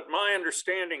my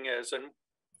understanding is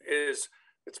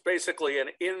it's basically an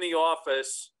in the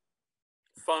office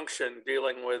function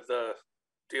dealing with a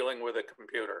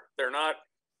computer. They're not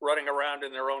running around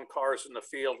in their own cars in the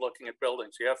field looking at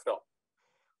buildings. Yeah, Phil.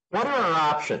 What are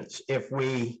our options if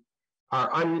we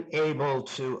are unable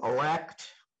to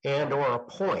elect and or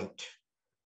appoint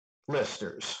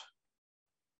listers?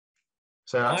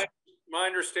 Sarah? My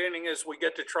understanding is we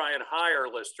get to try and hire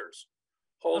listers.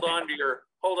 Hold on to your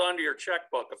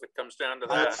checkbook if it comes down to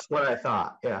that. That's what I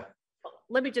thought. Yeah.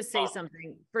 Let me just say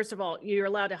something. First of all, you're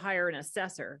allowed to hire an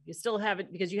assessor. You still have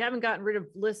it because you haven't gotten rid of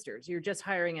listers. You're just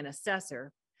hiring an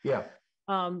assessor. Yeah.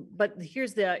 But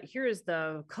here's the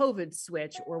COVID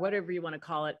switch, or whatever you want to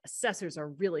call it. Assessors are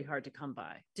really hard to come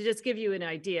by. To just give you an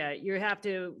idea,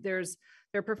 there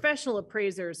are professional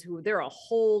appraisers who they're a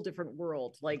whole different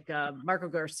world, like Marco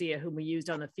Garcia, whom we used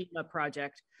on the FEMA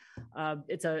project.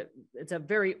 It's a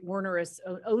very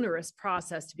onerous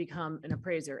process to become an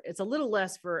appraiser. It's a little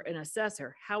less for an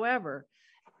assessor. However,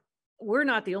 we're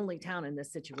not the only town in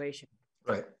this situation.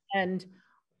 Right. And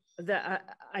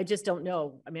I just don't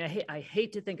know. I mean, I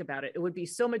hate to think about it. It would be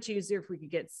so much easier if we could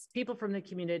get people from the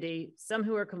community, some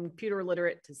who are computer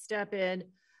literate, to step in,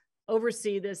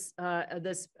 oversee this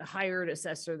hired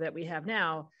assessor that we have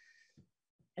now,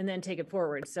 and then take it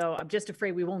forward. So I'm just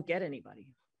afraid we won't get anybody.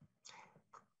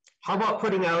 How about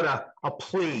putting out a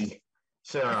plea,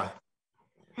 Sarah?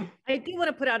 I do want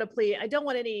to put out a plea. I don't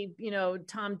want any,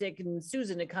 Tom, Dick, and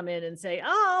Susan to come in and say,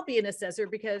 "Oh, I'll be an assessor,"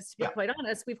 because to be quite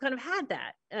honest, we've kind of had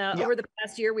that over the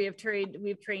past year. We've trained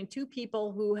 2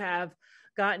 people who have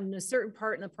gotten a certain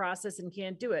part in the process and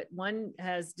can't do it. One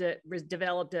has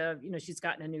developed she's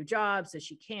gotten a new job, so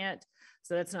she can't.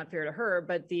 So that's not fair to her.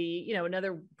 But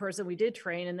another person we did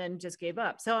train and then just gave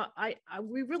up. So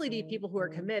we really need people who are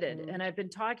committed. And I've been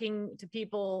talking to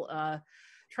people,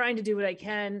 trying to do what I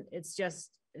can. It's just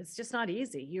not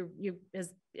easy. You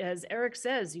as Eric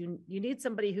says, you need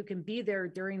somebody who can be there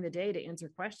during the day to answer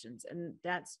questions, and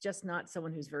that's just not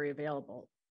someone who's very available.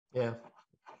 Yeah.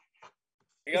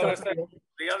 The other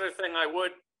thing I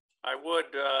would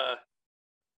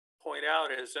point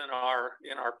out is in our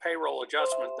payroll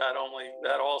adjustment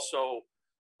that also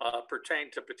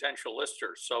pertained to potential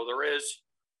listers. So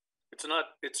it's not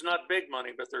big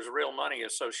money, but there's real money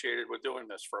associated with doing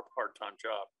this for a part-time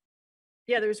job.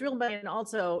 Yeah, there's real money. And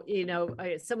also,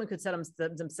 someone could set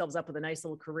themselves up with a nice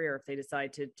little career if they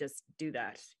decide to just do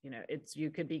that. You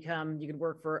could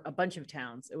work for a bunch of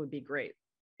towns. It would be great.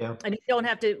 Yeah. And you don't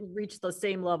have to reach the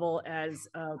same level as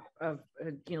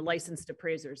licensed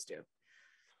appraisers do.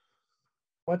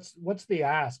 What's the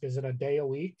ask? Is it a day a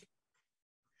week?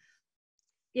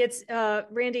 It's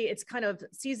Randy, it's kind of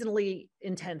seasonally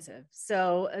intensive.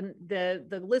 So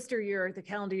the lister year, the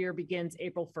calendar year begins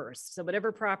April 1st. So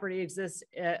whatever property exists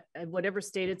at whatever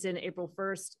state it's in April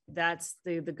 1st, that's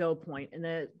the go point. And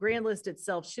the grand list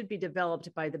itself should be developed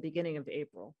by the beginning of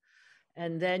April.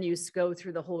 And then you go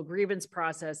through the whole grievance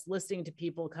process, listening to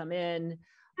people come in,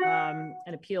 and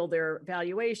appeal their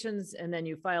valuations. And then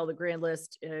you file the grand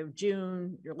list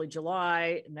June, early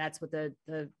July, and that's what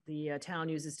the town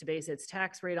uses to base its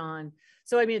tax rate on.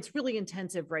 So, I mean, it's really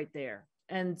intensive right there.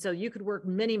 And so you could work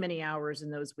many, many hours in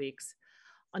those weeks.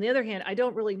 On the other hand, I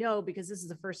don't really know, because this is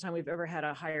the first time we've ever had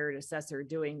a hired assessor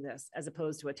doing this as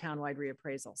opposed to a townwide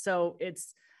reappraisal. So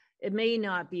it may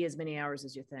not be as many hours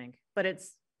as you think, but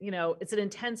it's an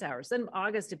intense hours. Then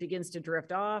August, it begins to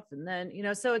drift off. And then,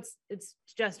 so it's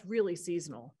just really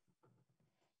seasonal.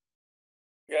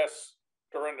 Yes,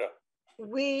 Dorinda.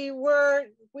 We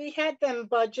had them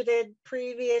budgeted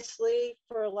previously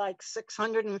for like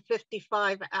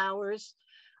 655 hours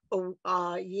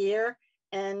a year.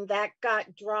 And that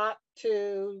got dropped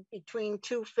to between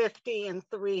 250 and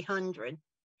 300.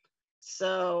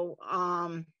 So,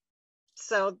 I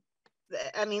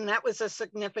mean, that was a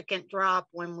significant drop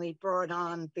when we brought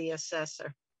on the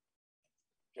assessor.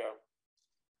 Yeah,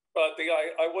 but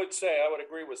I would say, I would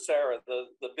agree with Sarah.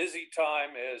 The busy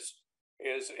time is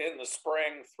in the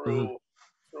spring through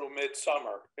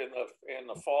midsummer. In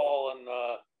the fall and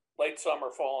late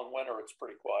summer, fall, and winter, it's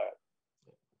pretty quiet,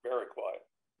 very quiet.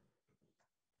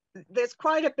 There's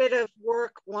quite a bit of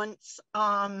work once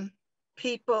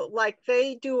people, like,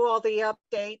 they do all the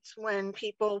updates when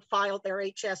people file their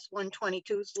HS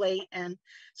 122s late. And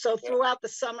so throughout the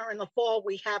summer and the fall,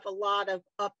 we have a lot of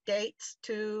updates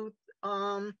to,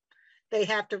 they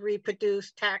have to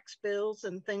reproduce tax bills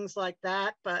and things like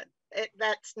that. But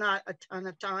that's not a ton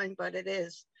of time, but it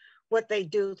is what they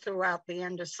do throughout the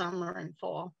end of summer and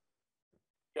fall.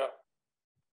 Yeah.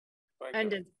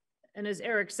 Thank you. And as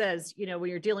Eric says, when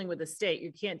you're dealing with the state,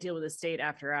 you can't deal with the state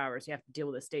after hours. You have to deal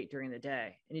with the state during the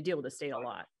day, and you deal with the state a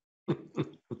lot.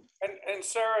 And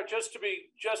Sarah, just to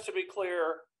be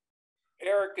clear,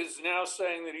 Eric is now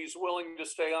saying that he's willing to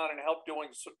stay on and help do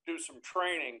some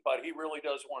training, but he really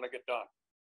does want to get done.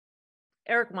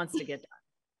 Eric wants to get done.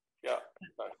 Yeah.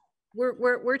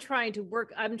 We're trying to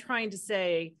work. I'm trying to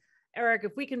say, Eric,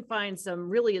 if we can find some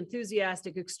really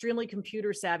enthusiastic, extremely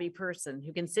computer savvy person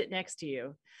who can sit next to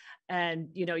you, and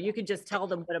you can just tell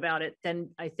them what about it, then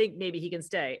I think maybe he can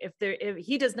stay. If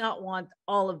he does not want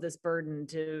all of this burden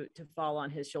to fall on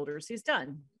his shoulders, he's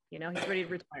done. He's ready to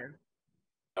retire.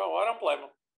 No, I don't blame him.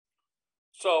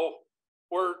 So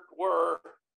we're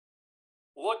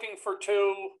looking for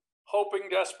two, hoping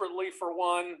desperately for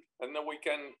one, and then we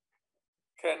can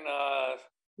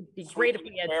it'd be great if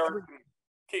we had three.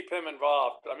 Keep him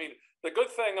involved. I mean, the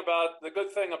good thing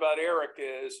about Eric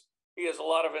is he has a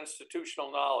lot of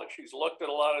institutional knowledge. He's looked at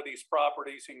a lot of these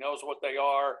properties. He knows what they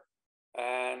are,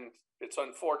 and it's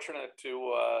unfortunate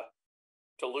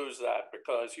to lose that,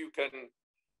 because you can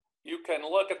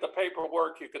look at the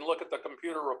paperwork, you can look at the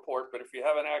computer report, but if you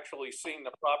haven't actually seen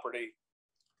the property,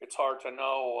 it's hard to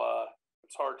know.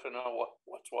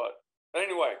 What's what. But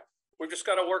anyway, we just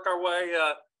got to work our way.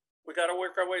 We got to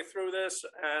work our way through this,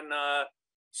 and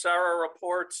Sarah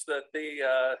reports that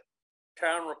the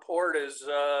town report is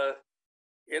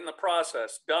in the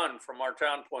process, done from our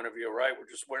town point of view, right? We're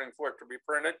just waiting for it to be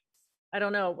printed. I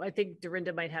don't know. I think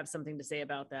Dorinda might have something to say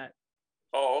about that.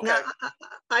 Oh, okay. Now,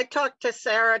 I talked to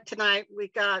Sarah tonight. We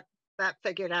got that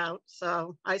figured out.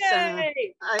 So I sent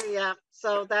her,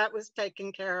 so that was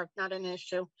taken care of, not an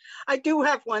issue. I do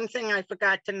have one thing I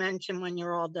forgot to mention when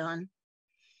you're all done.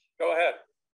 Go ahead.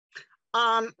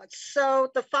 So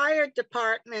the fire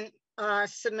department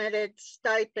submitted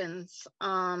stipends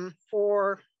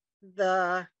for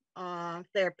their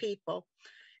people.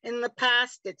 In the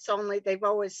past, they've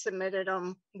always submitted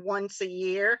them once a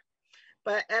year,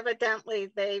 but evidently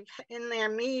in their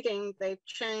meeting, they've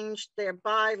changed their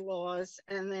bylaws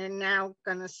and they're now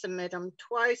gonna submit them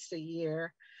twice a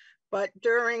year. But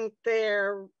during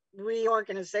their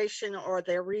reorganization or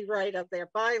their rewrite of their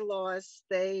bylaws,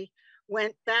 they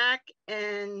went back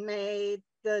and made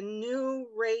the new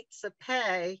rates of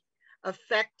pay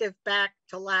effective back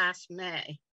to last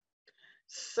May.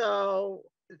 So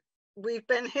we've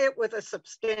been hit with a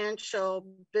substantial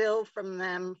bill from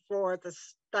them for the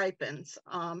stipends.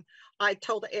 I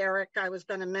told Eric I was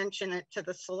going to mention it to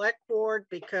the select board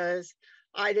because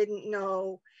I didn't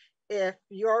know if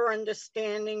your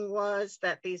understanding was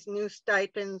that these new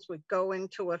stipends would go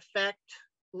into effect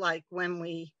like when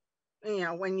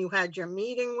you had your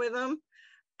meeting with them.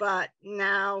 But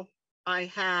now I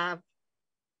have,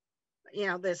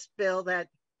 this bill that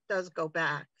does go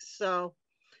back. So,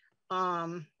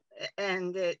 and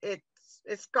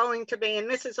it's going to be, and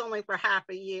this is only for half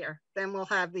a year. Then we'll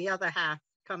have the other half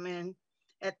come in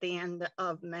at the end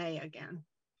of May again.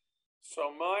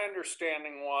 So my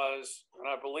understanding was, and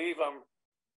I believe I'm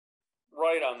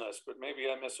right on this, but maybe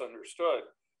I misunderstood,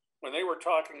 when they were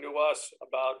talking to us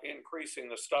about increasing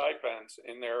the stipends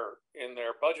in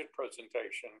their budget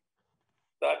presentation,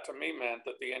 that to me meant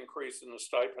that the increase in the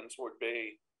stipends would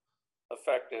be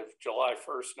effective July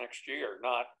 1st next year,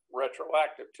 not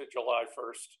retroactive to July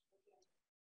 1st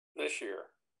this year.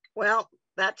 Well,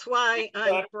 that's why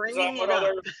I'm bringing it up.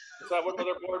 Is that what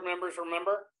other board members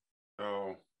remember?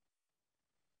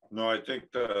 No, I think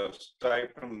the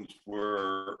stipends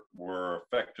were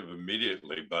effective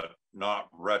immediately, but not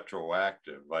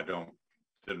retroactive.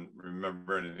 Didn't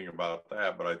remember anything about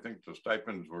that, but I think the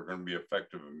stipends were going to be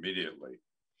effective immediately.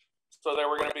 So they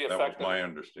were going to be effective. That was my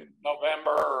understanding.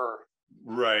 November. Or...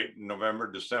 Right,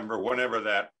 November, December, whatever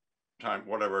that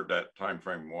time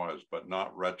frame was, but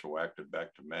not retroactive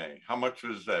back to May. How much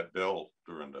is that bill,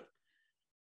 Dorinda?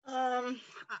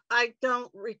 I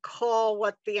don't recall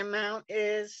what the amount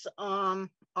is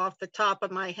off the top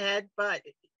of my head, but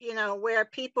you know, where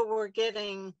people were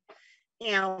getting,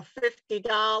 you know, $50,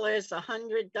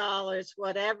 $100,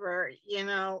 whatever, you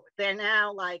know, they're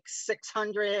now like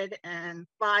 600 and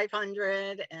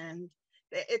 500, and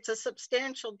it's a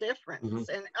substantial difference.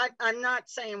 And I'm not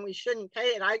saying we shouldn't pay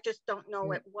it. I just don't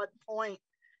know at what point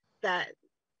that,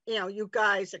 you know, you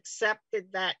guys accepted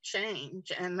that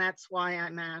change, and that's why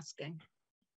I'm asking.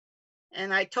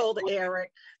 And I told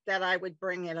Eric that I would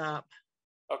bring it up.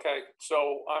 Okay,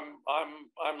 so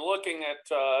I'm looking at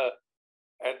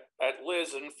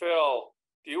Liz and Phil.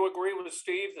 Do you agree with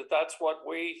Steve that that's what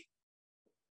we?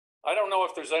 I don't know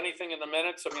if there's anything in the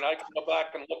minutes. I mean, I can go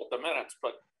back and look at the minutes,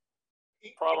 but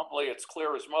probably it's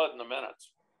clear as mud in the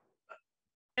minutes.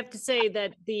 I have to say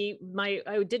that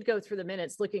I did go through the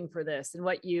minutes looking for this, and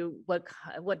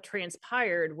what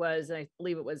transpired was, and I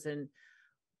believe it was in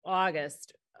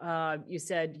August, you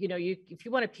said, you know, if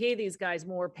you want to pay these guys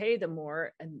more, pay them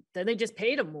more, and then they just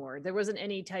paid them more. There wasn't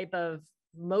any type of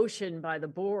motion by the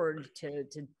board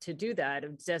to do that.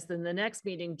 It's just in the next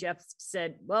meeting, Jeff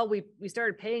said, well, we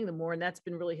started paying them more, and that's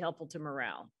been really helpful to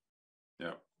morale.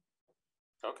 Yeah.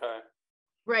 Okay.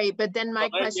 Right, but then my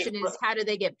question is, how do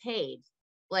they get paid?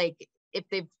 Like, if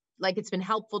they've, like, it's been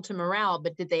helpful to morale,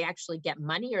 but did they actually get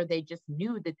money, or they just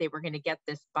knew that they were going to get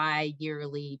this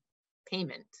bi-yearly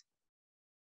payment?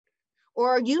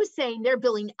 Or are you saying they're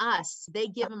billing us? They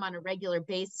give them on a regular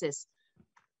basis.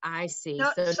 I see.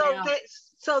 No, So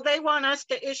so they want us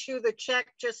to issue the check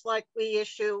just like we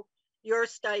issue your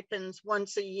stipends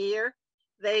once a year.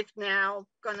 They've now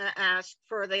going to ask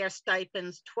for their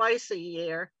stipends twice a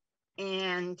year.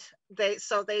 And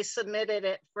they submitted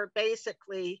it for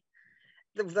basically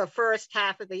the first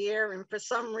half of the year. And for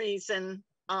some reason,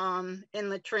 in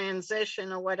the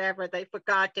transition or whatever, they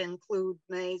forgot to include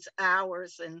May's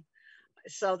hours. And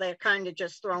so they're kind of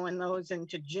just throwing those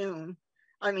into July.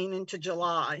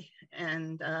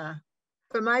 And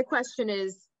but my question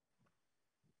is,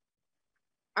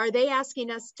 are they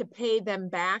asking us to pay them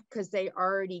back because they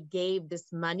already gave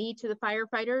this money to the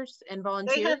firefighters and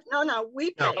volunteers?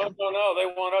 We pay them. No, they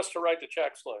want us to write the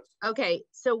checks, Liz. Okay,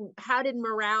 so how did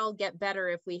morale get better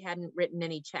if we hadn't written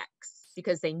any checks?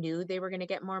 Because they knew they were going to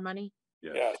get more money?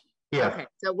 Yeah. Yeah. Okay,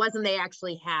 so it wasn't they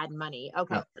actually had money.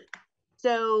 Okay. No.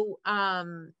 So,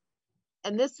 and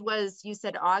this was, you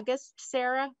said August,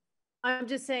 Sarah? I'm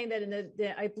just saying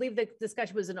that I believe the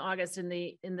discussion was in August. In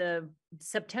the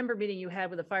September meeting you had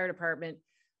with the fire department,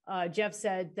 Jeff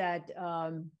said that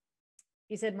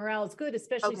he said morale is good,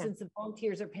 especially since the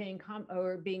volunteers are being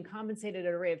compensated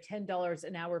at a rate of $10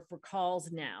 an hour for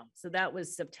calls now. So that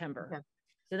was September. Okay.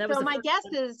 So that was my guess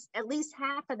is at least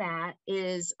half of that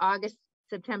is August,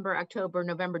 September, October,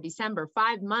 November, December.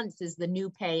 5 months is the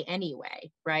new pay anyway,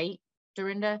 right,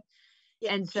 Dorinda?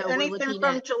 Yeah. And so anything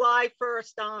from July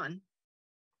 1st on.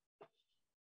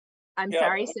 I'm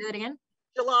sorry, say that again.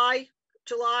 July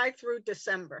through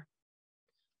December.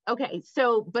 Okay,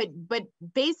 so but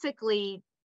basically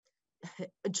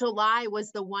July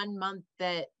was the 1 month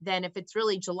that then, if it's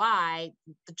really July's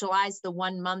the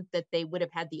 1 month that they would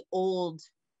have had the old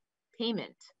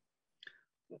payment.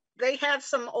 They have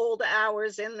some old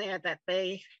hours in there that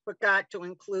they forgot to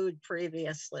include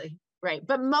previously. Right,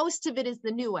 but most of it is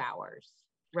the new hours,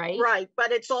 right? Right,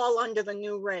 but it's all under the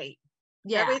new rate.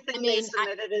 Yeah, everything they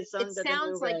submitted is under the new rate. It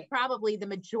sounds like probably the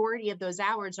majority of those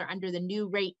hours are under the new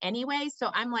rate anyway. So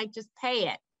I'm like, just pay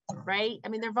it, right? I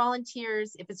mean, they're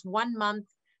volunteers. If it's 1 month,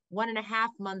 1.5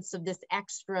 months of this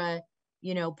extra,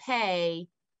 pay,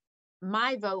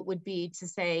 my vote would be to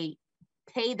say,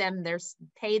 pay them this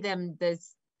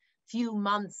few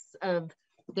months of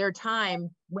their time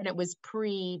when it was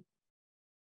pre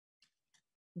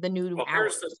the new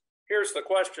hours. Here's the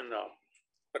question though.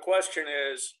 The question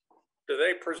is, do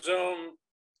they presume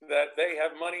that they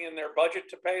have money in their budget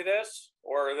to pay this?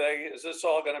 Or is this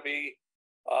all gonna be,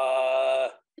 an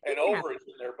overage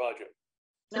in their budget?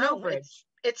 An No, overage.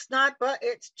 it's not, but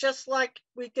it's just like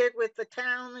we did with the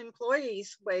town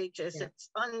employees' wages. Yeah. It's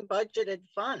unbudgeted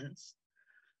funds.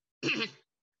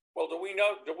 Well, do we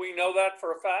know that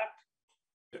for a fact?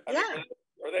 I mean, Yeah.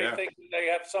 Or they Yeah. think they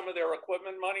have some of their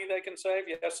equipment money they can save?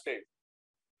 Yes, Steve.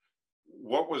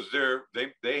 What was their,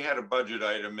 they had a budget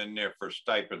item in there for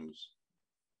stipends,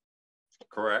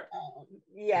 correct?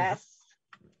 Yes.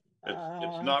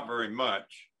 It's not very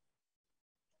much.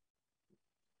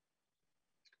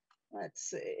 Let's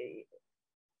see.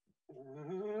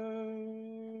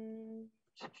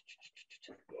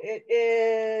 It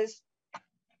is,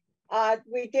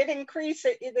 we did increase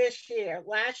it this year.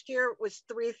 Last year it was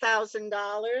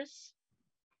 $3,000.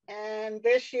 And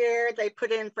this year they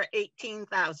put in for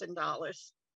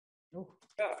 $18,000.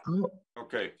 Yeah.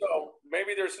 Okay, So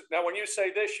maybe now when you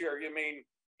say this year, you mean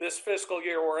this fiscal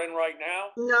year we're in right now?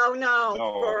 No, No.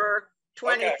 for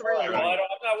Okay, 23. all right. Well, I'm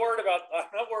not worried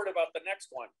about the next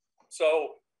one.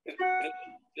 So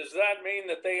does that mean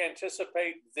that they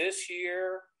anticipate this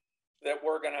year that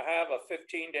we're gonna have a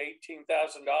 $15,000 to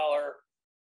 $18,000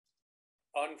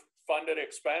 unfunded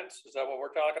expense? Is that what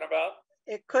we're talking about?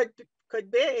 It could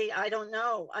be, I don't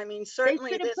know. I mean, They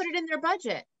certainly should have this, put it in their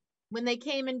budget when they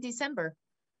came in December.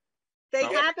 they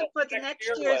No. have it for the Next next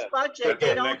year, year's Liz. budget. But They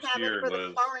the don't next have it year, for the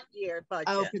Liz. current year Oh,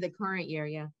 budget. for the current year,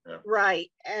 yeah. Right,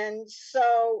 and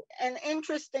so, and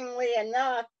interestingly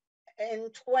enough, in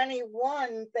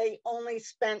 21, they only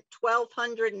spent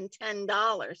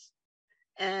 $1,210.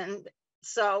 And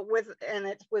so and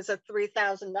it was a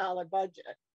 $3,000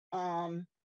 budget.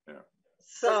 Yeah.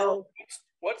 So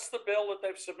What's the bill that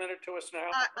they've submitted to us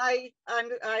now? I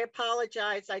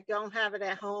apologize, I don't have it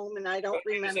at home and I don't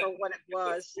But is remember what it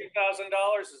was.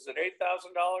 $3,000? Is it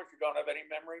 $8,000? You don't have any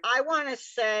memory? I want to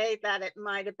say that it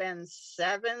might have been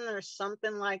 7 or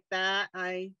something like that.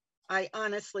 I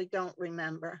honestly don't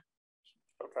remember.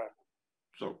 Okay.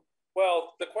 so,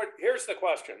 Well, here's the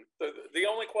question. The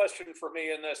only question for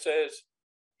me in this is,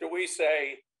 do we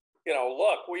say,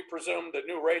 look, we presumed the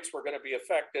new rates were going to be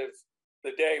effective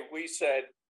the day we said,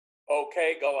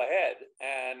 okay, go ahead.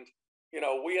 And,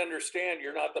 we understand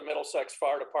you're not the Middlesex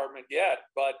Fire Department yet,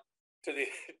 but to the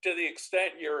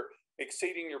extent you're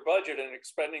exceeding your budget and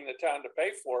expending the town to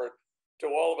pay for it, to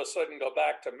all of a sudden go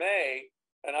back to May,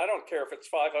 and I don't care if it's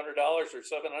 $500 or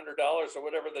 $700 or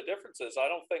whatever the difference is. I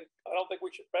don't think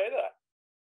we should pay that.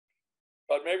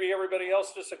 But maybe everybody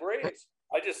else disagrees.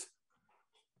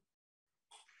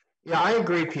 Yeah, I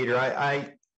agree, Peter.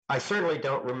 I certainly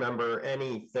don't remember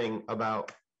anything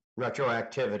about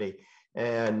retroactivity,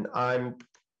 and I'm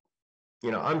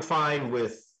fine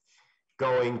with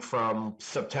going from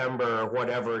September or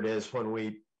whatever it is when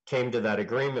we came to that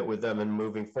agreement with them and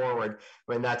moving forward.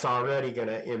 I mean, that's already going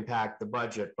to impact the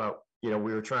budget, but we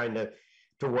were trying to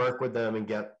work with them and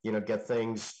get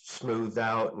things smoothed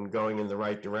out and going in the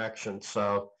right direction.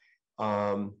 So,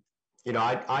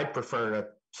 I'd prefer to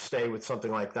stay with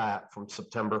something like that from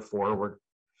September forward.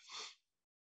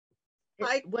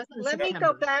 It wasn't Let me go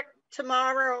September. back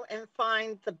tomorrow and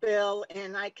find the bill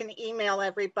and I can email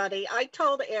everybody. I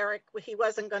told Eric they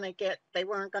weren't going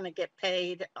to get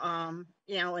paid, in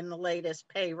the latest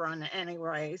pay run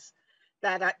anyways,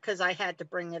 because I had to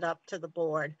bring it up to the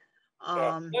board.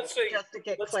 Let's see. Just to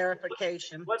get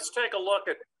clarification. Let's take a look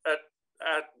at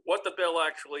what the bill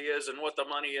actually is and what the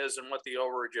money is and what the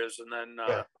overage is, and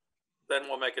then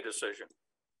we'll make a decision.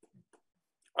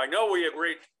 I know we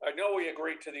agreed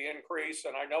to the increase,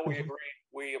 and I know we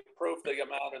approved the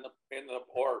amount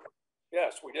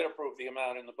yes, we did approve the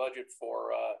amount in the budget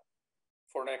for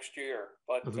next year,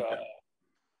 but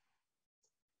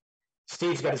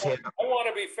Steve's got his hand up. I want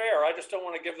to be fair. I just don't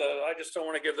want to give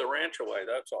the ranch away.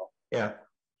 That's all. Yeah.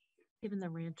 Giving the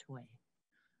ranch away.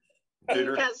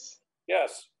 Peter?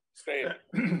 Yes, Steve.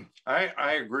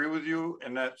 I agree with you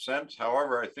in that sense.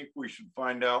 However, I think we should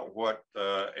find out what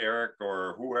Eric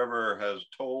or whoever has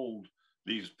told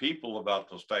these people about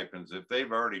the stipends. If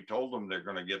they've already told them they're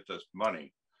going to get this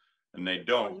money and they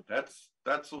don't, that's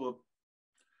going to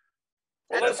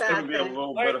be a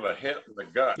little bit of a hit in the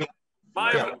gut.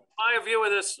 My view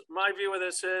of this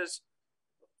is,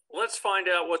 let's find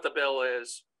out what the bill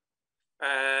is,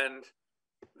 and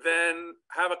then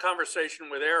have a conversation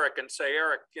with Eric and say,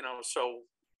 Eric, so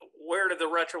where did the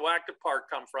retroactive part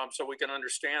come from, so we can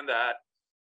understand that,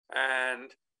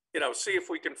 and see if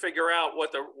we can figure out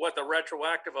what the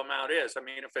retroactive amount is. I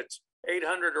mean, if it's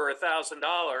 $800 or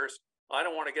 $1,000, I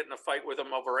don't want to get in a fight with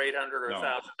them over $800 or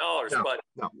 $1,000. But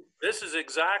this is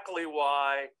exactly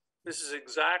why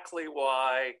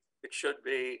it should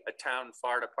be a town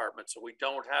fire department. So we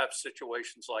don't have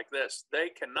situations like this. They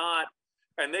cannot,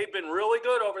 and they've been really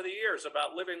good over the years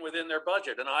about living within their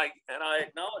budget. And I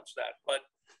acknowledge that, but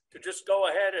to just go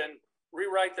ahead and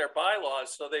rewrite their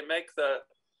bylaws so they make the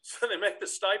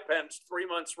stipends 3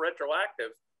 months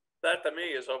retroactive, that to me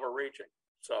is overreaching.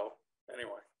 So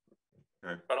anyway,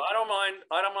 but I don't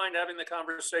mind having the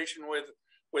conversation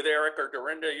with Eric or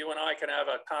Dorinda. You and I can have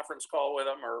a conference call with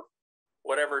them or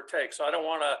whatever it takes. I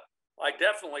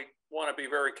definitely want to be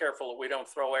very careful that we don't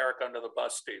throw Eric under the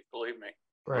bus, Steve, believe me.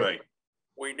 Right.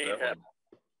 We need him,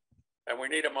 and we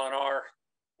need him on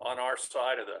our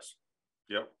side of this.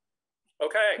 Yep.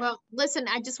 Okay. Well, listen,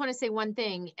 I just want to say one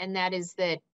thing, and that is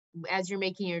that as you're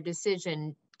making your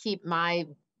decision, keep my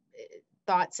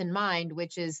thoughts in mind,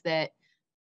 which is that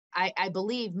I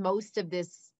believe most of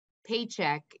this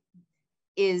paycheck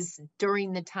is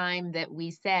during the time that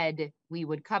we said we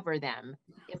would cover them.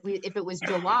 If it was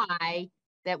July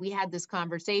that we had this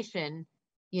conversation,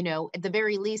 you know, at the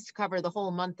very least cover the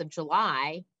whole month of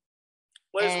July.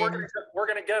 Liz, we're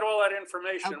gonna get all that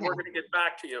information. Okay. We're gonna get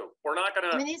back to you. We're not gonna.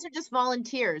 I mean, these are just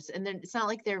volunteers, and then it's not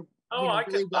like they're Oh, you know, I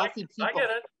really wealthy people I get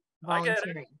it. I get it.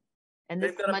 volunteering. And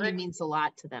this They've got a money big- means a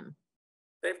lot to them.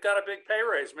 They've got a big pay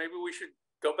raise. Maybe we should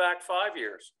go back 5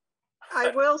 years. I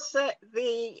will say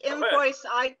the Go ahead.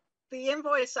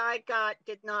 invoice I got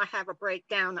did not have a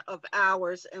breakdown of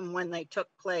hours and when they took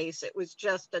place. It was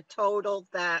just a total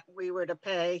that we were to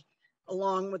pay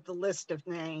along with the list of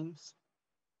names.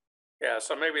 Yeah,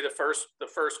 so maybe the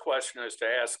first question is to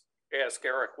ask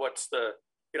Eric, what's the,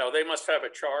 you know, they must have a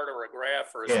chart or a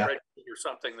graph or a Yeah. spreadsheet or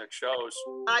something that shows.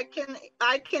 I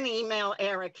can email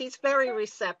Eric. He's very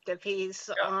receptive. He's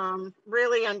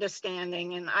really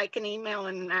understanding, and I can email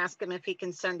him and ask him if he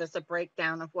can send us a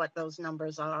breakdown of what those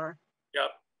numbers are.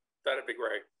 Yep, that'd be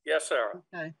great. Yes, Sarah.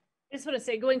 Okay. I just want to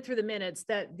say, going through the minutes,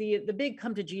 that the big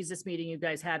come to Jesus meeting you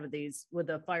guys had with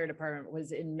the fire department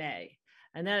was in May.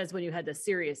 And that is when you had the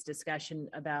serious discussion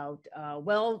about,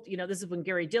 well, you know, this is when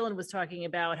Gary Dillon was talking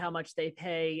about how much they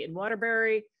pay in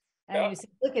Waterbury. And Yeah. you said,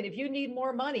 look, if you need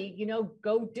more money, you know,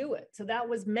 go do it. So that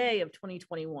was May of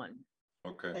 2021.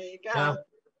 Okay. There you go.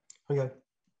 Yeah.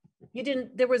 Okay.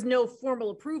 There was no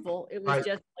formal approval. It was Right.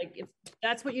 just like, if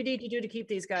that's what you need to do to keep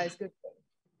these guys good.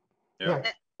 Yeah.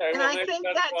 Okay, And well, I maybe think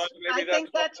why- maybe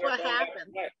that's why what they're going that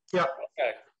happened. way. Yeah.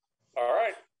 Okay, all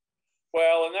right.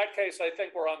 Well, in that case, I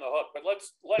think we're on the hook, but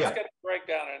let's Yeah. get the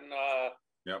breakdown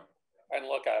Yep. and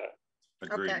look at it.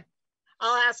 Agreed. Okay.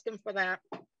 I'll ask him for that.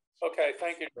 Okay,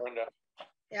 thank you, Brenda.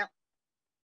 Yep.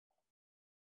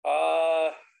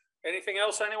 Anything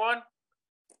else, anyone?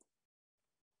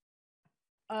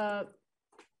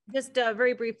 Just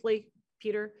very briefly,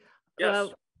 Peter. Yes.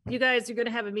 You guys are going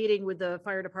to have a meeting with the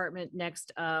fire department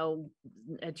next,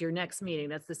 at your next meeting.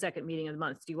 That's the second meeting of the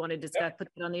month. Do you want to discuss, put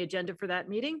it on the agenda for that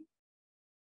meeting?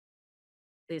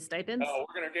 The stipends? No,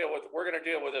 we're gonna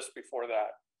deal with this before that.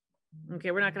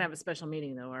 Okay, we're not going to have a special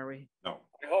meeting though, are we? No.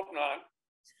 I hope not.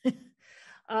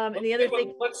 And the other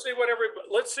thing, Let's see what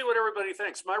everybody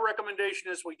thinks. My recommendation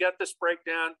is we get this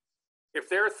breakdown. If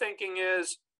their thinking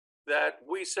is that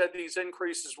we said these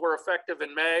increases were effective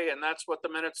in May and that's what the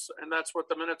minutes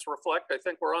reflect, I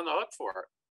think we're on the hook for it.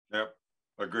 Yep.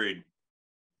 Agreed.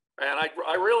 And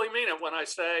I really mean it when I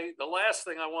say the last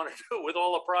thing I want to do with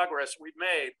all the progress we've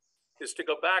made is to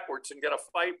go backwards and get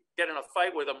in a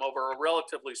fight with them over a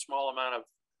relatively small amount of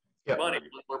Yeah. money.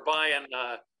 We're buying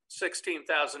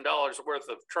 $16,000 worth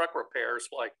of truck repairs,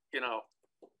 like, you know,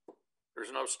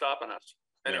 there's no stopping us.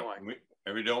 Yeah, Anyway.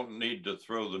 and we don't need to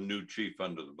throw the new chief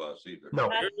under the bus either. No.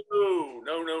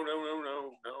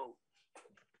 No.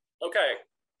 Okay.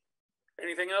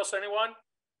 Anything else, anyone?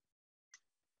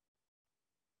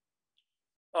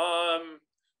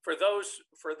 For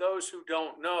those who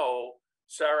don't know,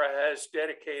 Sarah has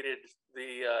dedicated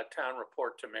the town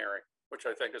report to Mary, which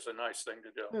I think is a nice thing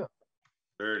to do. Yeah.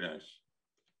 Very nice.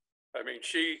 I mean,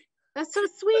 That's so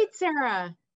sweet,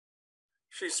 Sarah.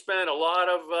 she spent a lot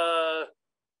of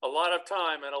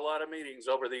time and a lot of meetings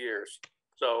over the years.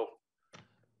 So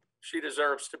she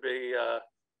deserves to be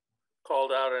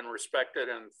called out and respected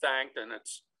and thanked. And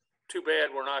it's too bad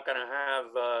we're not going to have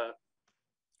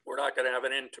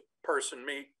an in-person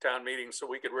town meeting so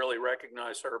we could really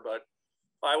recognize her. But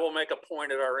I will make a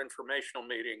point at our informational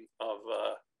meeting of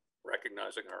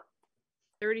recognizing her.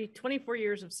 24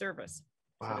 years of service.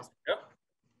 Wow.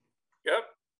 Yep.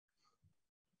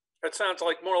 That sounds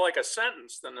like more like a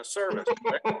sentence than a service.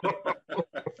 Right?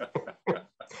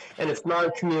 And it's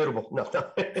non-commutable. No.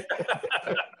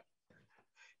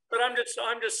 But I'm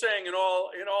just saying in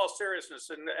all seriousness,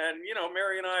 and you know,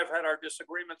 Mary and I have had our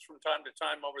disagreements from time to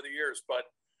time over the years,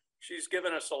 but she's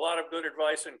given us a lot of good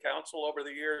advice and counsel over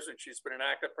the years, and she's been an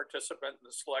active participant in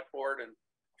the select board, and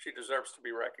she deserves to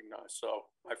be recognized. So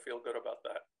I feel good about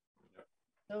that.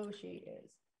 So she is.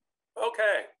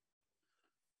 Okay.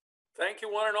 Thank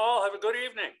you one and all. Have a good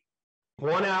evening.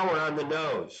 1 hour on the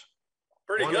nose.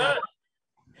 Pretty 1 good. hour.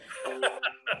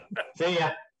 See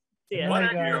ya. Yeah. One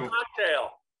Good night, your guys.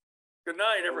 cocktail. Good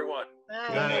night, everyone. Bye.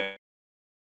 Good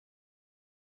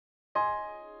night.